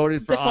they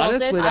voted for Otis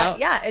Defaulted. without.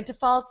 Yeah, it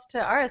defaults to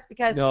Aris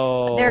because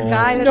No. their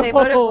guy that they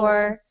voted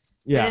for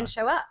Yeah. didn't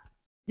show up.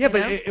 Yeah, you but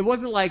know? it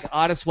wasn't like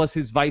Otis was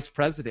his vice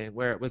president,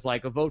 where it was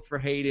like a vote for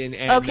Hayden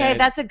and. Okay, then-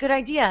 that's a good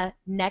idea.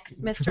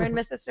 Next Mr. and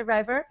Mrs.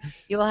 Survivor,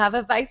 you will have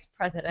a vice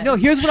president. No,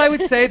 here's what I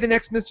would say: the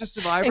next Mr.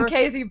 Survivor. in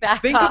case you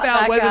back Think out,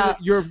 about back whether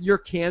out. your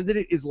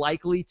candidate is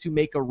likely to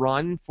make a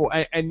run for,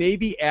 and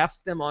maybe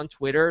ask them on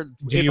Twitter,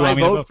 Do if you I want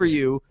me to vote vote for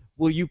you,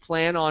 will you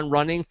plan on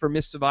running for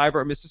Miss Survivor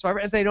or Mr. Survivor?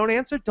 If they don't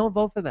answer, don't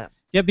vote for them.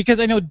 Yeah, because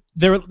I know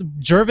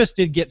Jervis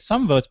did get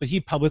some votes, but he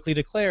publicly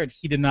declared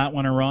he did not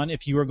want to run.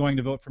 If you were going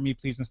to vote for me,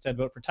 please instead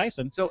vote for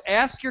Tyson. So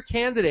ask your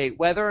candidate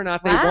whether or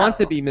not they want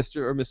to be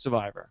Mr. or Miss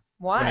Survivor.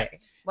 Why?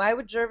 Right. Why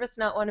would Jervis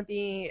not want to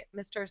be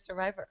Mr.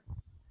 Survivor?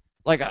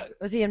 Like,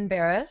 Was he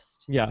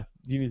embarrassed? yeah.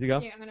 Do you need to go?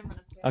 Yeah, I'm gonna run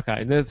upstairs.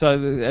 Okay. And then, so,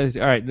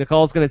 all right.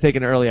 Nicole's gonna take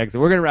an early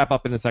exit. We're gonna wrap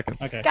up in a second.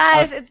 Okay.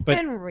 Guys, it's but-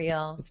 been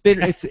real.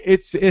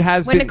 It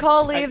has When been.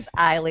 Nicole leaves,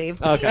 I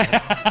leave. Okay.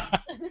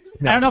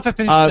 I don't know if I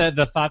finished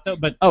the thought though,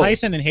 but Oh.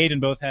 Tyson and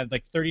Hayden both had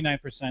like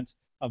 39%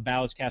 of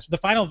ballots cast. The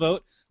final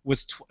vote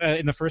was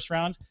in the first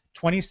round.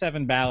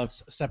 27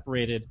 ballots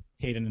separated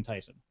Hayden and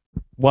Tyson.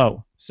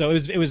 Whoa. So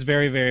it was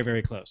very, very,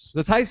 very close.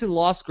 So Tyson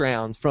lost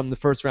ground from the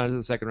first round to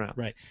the second round.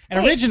 Right.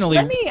 And Wait, originally,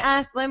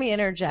 let me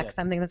interject Yeah.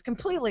 something that's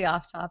completely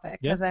off topic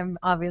Yeah. because I'm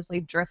obviously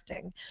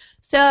drifting.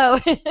 So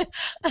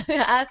I'm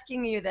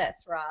asking you this,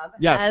 Rob,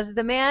 Yes. as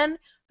the man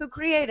who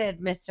created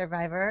Miss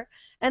Survivor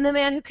and the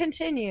man who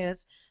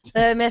continues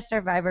the Miss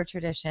Survivor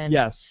tradition.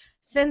 Yes.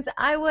 Since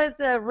I was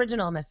the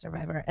original Miss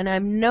Survivor and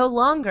I'm no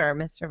longer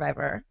Miss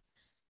Survivor,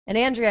 and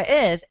Andrea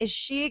is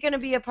she going to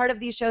be a part of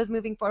these shows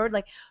moving forward?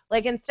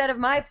 Like instead of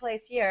my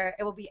place here,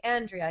 it will be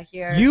Andrea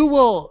here. You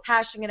will.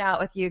 hashing it out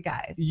with you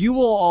guys. You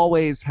will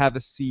always have a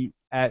seat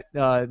at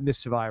Miss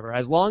Survivor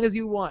as long as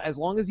you want. As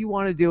long as you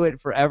want to do it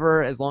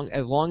forever. As long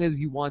as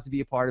you want to be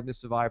a part of Miss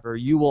Survivor,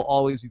 you will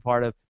always be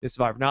part of Miss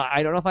Survivor. Now,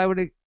 I don't know if I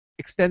would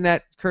extend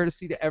that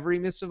courtesy to every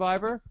Miss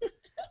Survivor,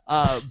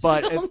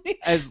 but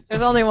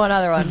There's only one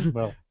other one.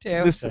 well, Two.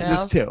 there's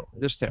no? two.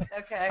 There's two.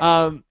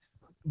 Okay.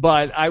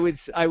 But I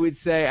would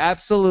say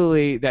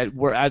absolutely that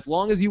as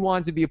long as you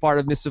want to be a part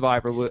of Miss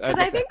Survivor. Because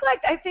I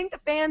think the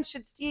fans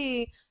should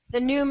see the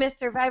new Miss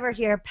Survivor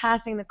here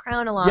passing the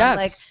crown along, Yes.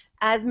 like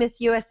as Miss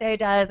USA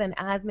does and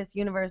as Miss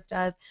Universe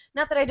does.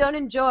 Not that I don't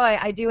enjoy.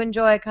 I do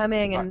enjoy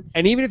coming and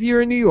And even if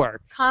you're in New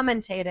York,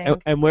 commentating.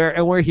 and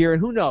we're here, and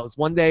who knows?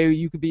 One day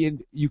you could be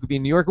in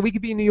New York, or we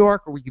could be in New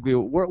York, or we could be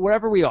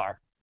wherever we are.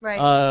 Right.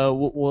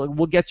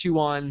 We'll get you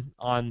on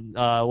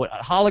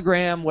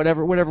hologram,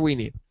 whatever we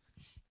need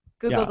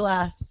Google yeah.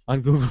 Glass.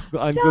 on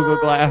Google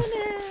Glass.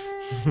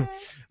 Done it.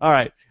 All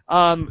right.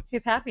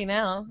 He's happy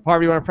now.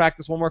 Harvey, you want to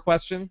practice one more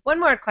question? One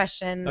more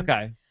question.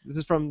 Okay. This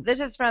is from.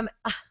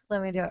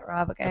 Let me do it,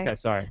 Rob, okay? Okay,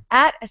 sorry.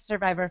 At a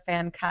Survivor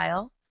fan,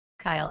 Kyle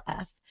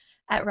F.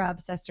 At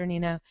Rob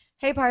Cesternino.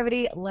 Hey,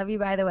 Parvati, love you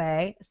by the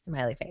way.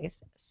 Smiley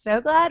face.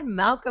 So glad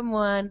Malcolm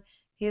won.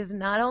 He is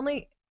not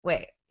only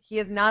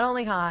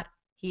hot,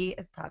 he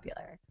is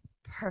popular.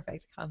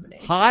 Perfect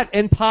combination. Hot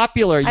and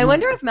popular. I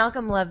wonder if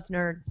Malcolm loves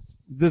nerds.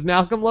 Does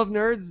Malcolm love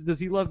nerds? Does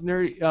he love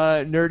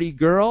nerdy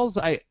girls?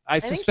 I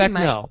suspect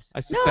no. I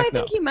suspect I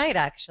think he might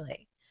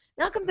actually.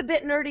 Malcolm's a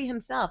bit nerdy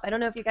himself. I don't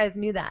know if you guys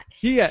knew that.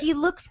 He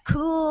looks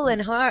cool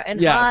and hot and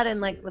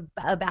like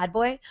a bad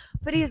boy,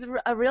 but he's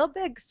a real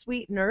big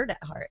sweet nerd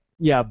at heart.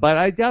 Yeah, but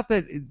I doubt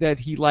that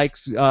he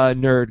likes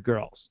nerd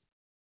girls.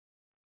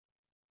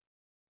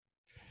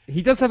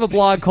 He does have a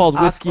blog called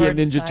Whiskey and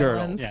Ninja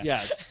Turtles. Yeah.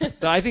 Yes.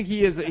 So I think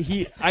he is.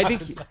 I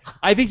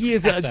think he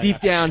is deep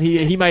down.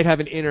 He might have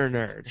an inner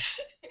nerd.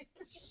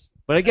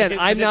 But again,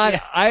 I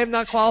am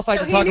not qualified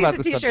to talk about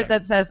this subject. He needs a T-shirt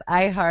that says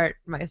 "I heart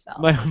myself."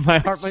 My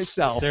heart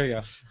myself. There you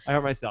go. I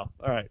heart myself.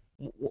 All right.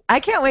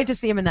 I can't wait to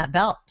see him in that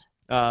belt.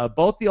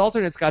 Both the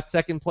alternates got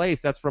second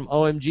place. That's from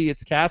OMG.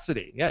 It's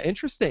Cassidy. Yeah,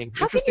 interesting.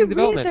 How interesting can you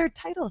development. read their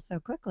titles so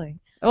quickly?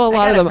 Oh, a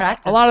lot of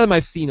practice. them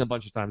I've seen a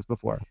bunch of times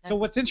before. So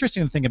what's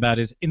interesting to think about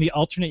is in the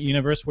alternate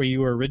universe where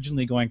you were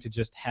originally going to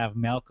just have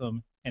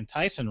Malcolm and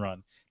Tyson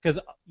run, because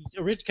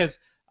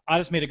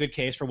Otis made a good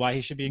case for why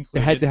he should be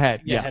included. Head to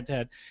head. Yeah, head to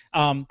head.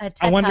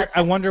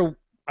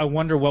 I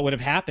wonder what would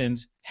have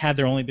happened had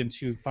there only been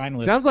two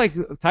finalists. Sounds like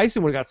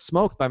Tyson would have got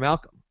smoked by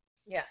Malcolm.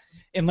 Yeah.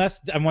 Unless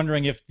I'm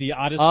wondering if the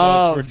Otis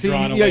votes were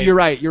drawn away. You're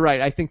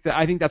right. I think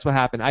that's what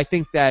happened. I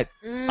think that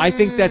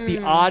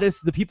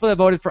the people that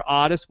voted for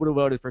Otis would have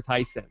voted for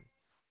Tyson.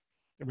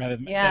 Rather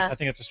than, Yeah. I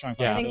think that's a strong I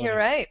possibility. think you're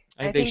right.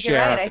 I think you're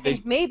right. they I think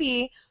share.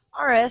 maybe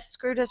Oris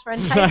screwed his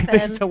friend I think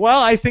Tyson so.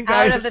 Well, I think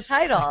out of the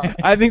title.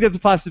 I think that's a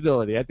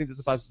possibility.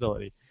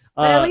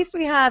 But at least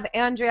we have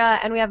Andrea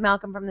and we have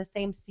Malcolm from the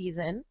same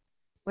season,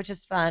 which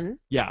is fun.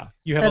 Yeah.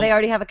 You have So they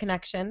already have a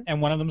connection. and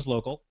one of them's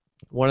local.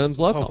 One of them's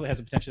local. Hopefully has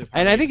the potential.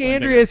 And I think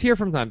Andrea is here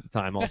from time to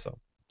time also.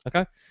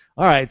 Okay.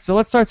 All right. So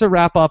let's start to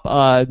wrap up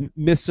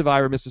Miss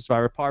Survivor, Mr.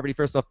 Survivor. Parvati,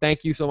 first off,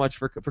 thank you so much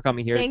for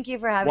coming here. Thank you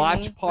for having me. Watch It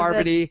was a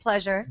Parvati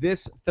pleasure.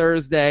 this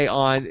Thursday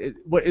on,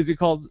 what is it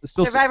called?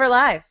 Still Survivor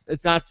Live.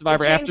 It's not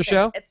Survivor We changed After it.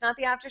 Show? It's not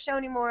the after show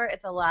anymore.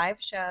 It's a live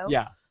show.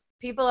 Yeah.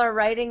 People are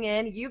writing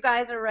in. You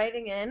guys are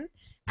writing in.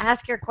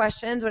 Ask your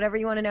questions, whatever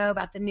you want to know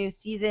about the new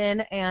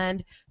season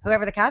and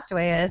whoever the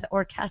castaway is,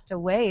 or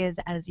castaways,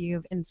 as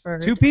you've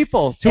inferred. 2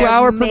 people. There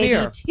 2-hour may be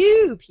premiere.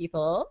 2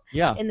 people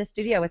Yeah. in the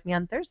studio with me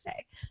on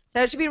Thursday.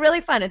 So it should be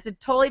really fun. It's a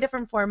totally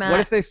different format. What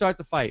if they start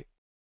to fight?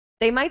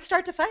 They might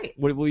start to fight.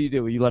 What will you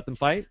do? Will you let them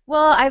fight?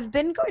 Well, I've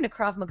been going to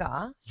Krav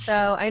Maga,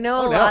 so I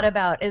know Oh, a no. lot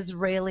about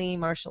Israeli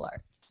martial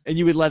arts. And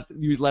you would let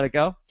it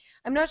go?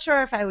 I'm not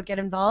sure if I would get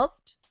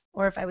involved,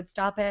 or if I would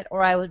stop it,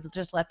 or I would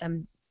just let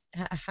them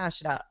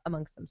hash it out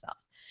amongst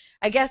themselves.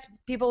 I guess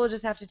people will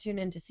just have to tune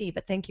in to see,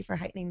 but thank you for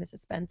heightening the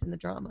suspense and the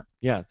drama.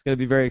 Yeah, it's going to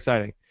be very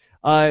exciting.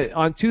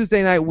 On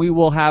Tuesday night, we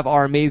will have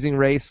our Amazing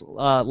Race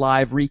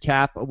live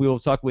recap. We will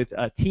talk with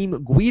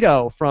Team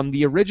Guido from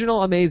the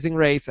original Amazing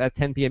Race at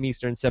 10 p.m.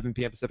 Eastern, 7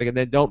 p.m. Pacific. And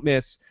then don't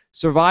miss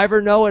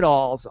Survivor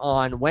Know-It-Alls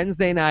on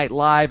Wednesday night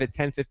live at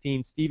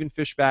 10:15. Stephen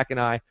Fishback and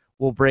I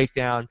will break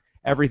down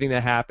everything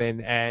that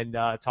happened and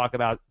talk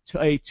about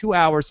a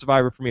 2-hour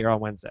Survivor premiere on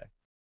Wednesday.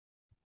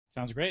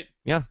 Sounds great.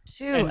 Yeah.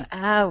 2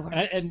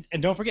 hours.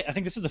 And don't forget, I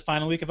think this is the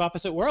final week of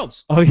Opposite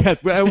Worlds. Oh yeah,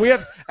 and we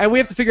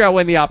have to figure out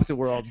when the Opposite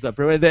Worlds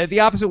the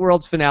Opposite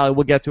Worlds finale.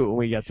 We'll get to it when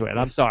we get to it.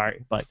 I'm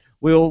sorry, but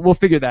we'll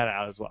figure that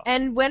out as well.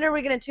 And when are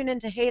we going to tune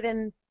into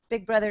Hayden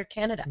Big Brother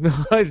Canada?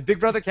 Big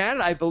Brother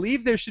Canada. I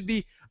believe there should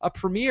be a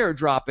premiere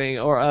dropping,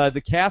 or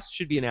the cast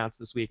should be announced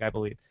this week. I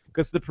believe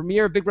because the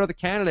premiere of Big Brother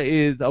Canada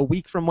is a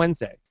week from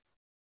Wednesday.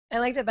 I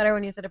liked it better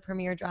when you said a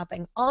premiere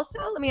dropping. Also,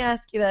 let me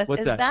ask you this: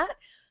 What's is that?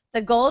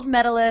 The gold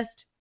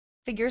medalist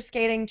figure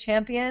skating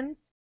champions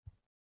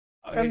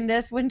from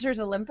this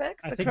winter's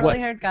Olympics? The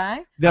curly-haired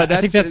guy? No,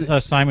 I think that's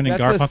Simon and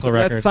Garfunkel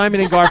record. That's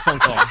Simon and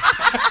Garfunkel.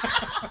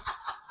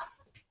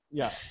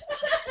 Yeah.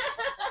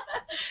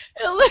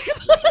 It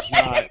looks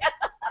like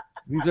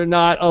These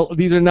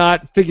are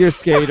not figure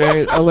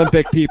skater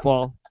Olympic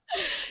people.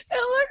 it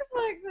looks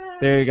like that.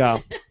 There you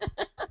go.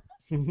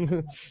 All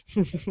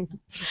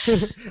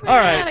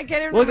right,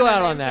 we'll go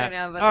out on that. Right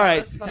now, all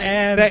right,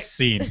 and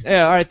scene.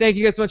 Yeah, all right. Thank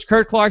you guys so much,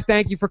 Curt Clark.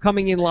 Thank you for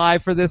coming in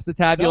live for this. The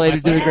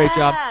Tabulator did a great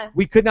job.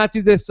 We could not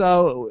do this.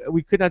 Without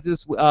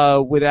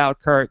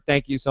Curt.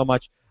 Thank you so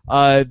much.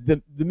 The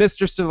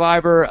Mr.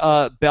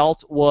 Survivor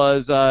belt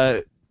was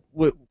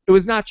it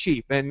was not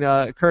cheap, and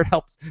Curt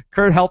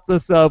helped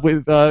us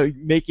with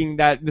making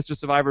that Mr.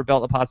 Survivor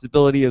belt a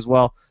possibility as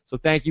well. So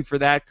thank you for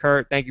that,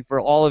 Curt. Thank you for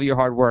all of your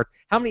hard work.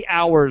 How many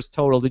hours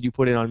total did you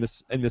put in on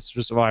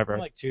Mr. Survivor?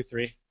 Like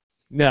 2-3.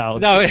 No.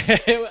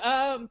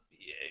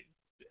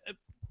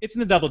 It's in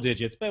the double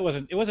digits, but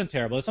it wasn't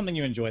terrible. It's something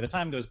you enjoy. The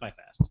time goes by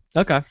fast.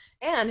 Okay.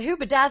 And who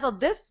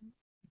bedazzled this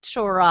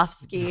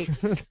Chorovsky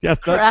Yes,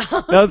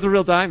 those are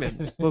real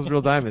diamonds. Those are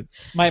real diamonds.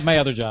 My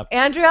other job.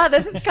 Andrea,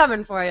 this is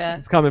coming for you.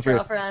 It's coming for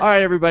girlfriend. you. All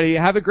right, everybody.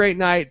 Have a great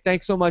night.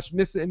 Thanks so much.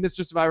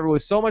 Mr. Survivor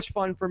was so much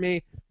fun for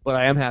me, but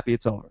I am happy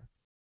it's over.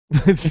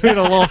 It's been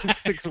a long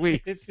 6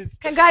 weeks.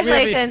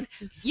 Congratulations.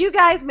 You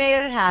guys made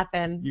it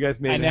happen. You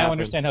guys made it happen. I now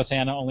understand how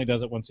Santa only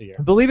does it once a year.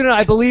 Believe it or not,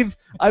 I believe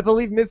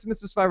Mr.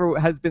 Survivor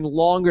has been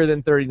longer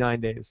than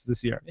 39 days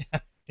this year.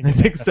 I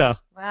think so.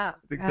 Wow. I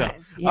think so.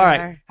 All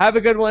right. Have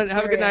a good one.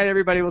 Have a good night,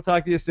 everybody. We'll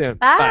talk to you soon.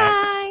 Bye.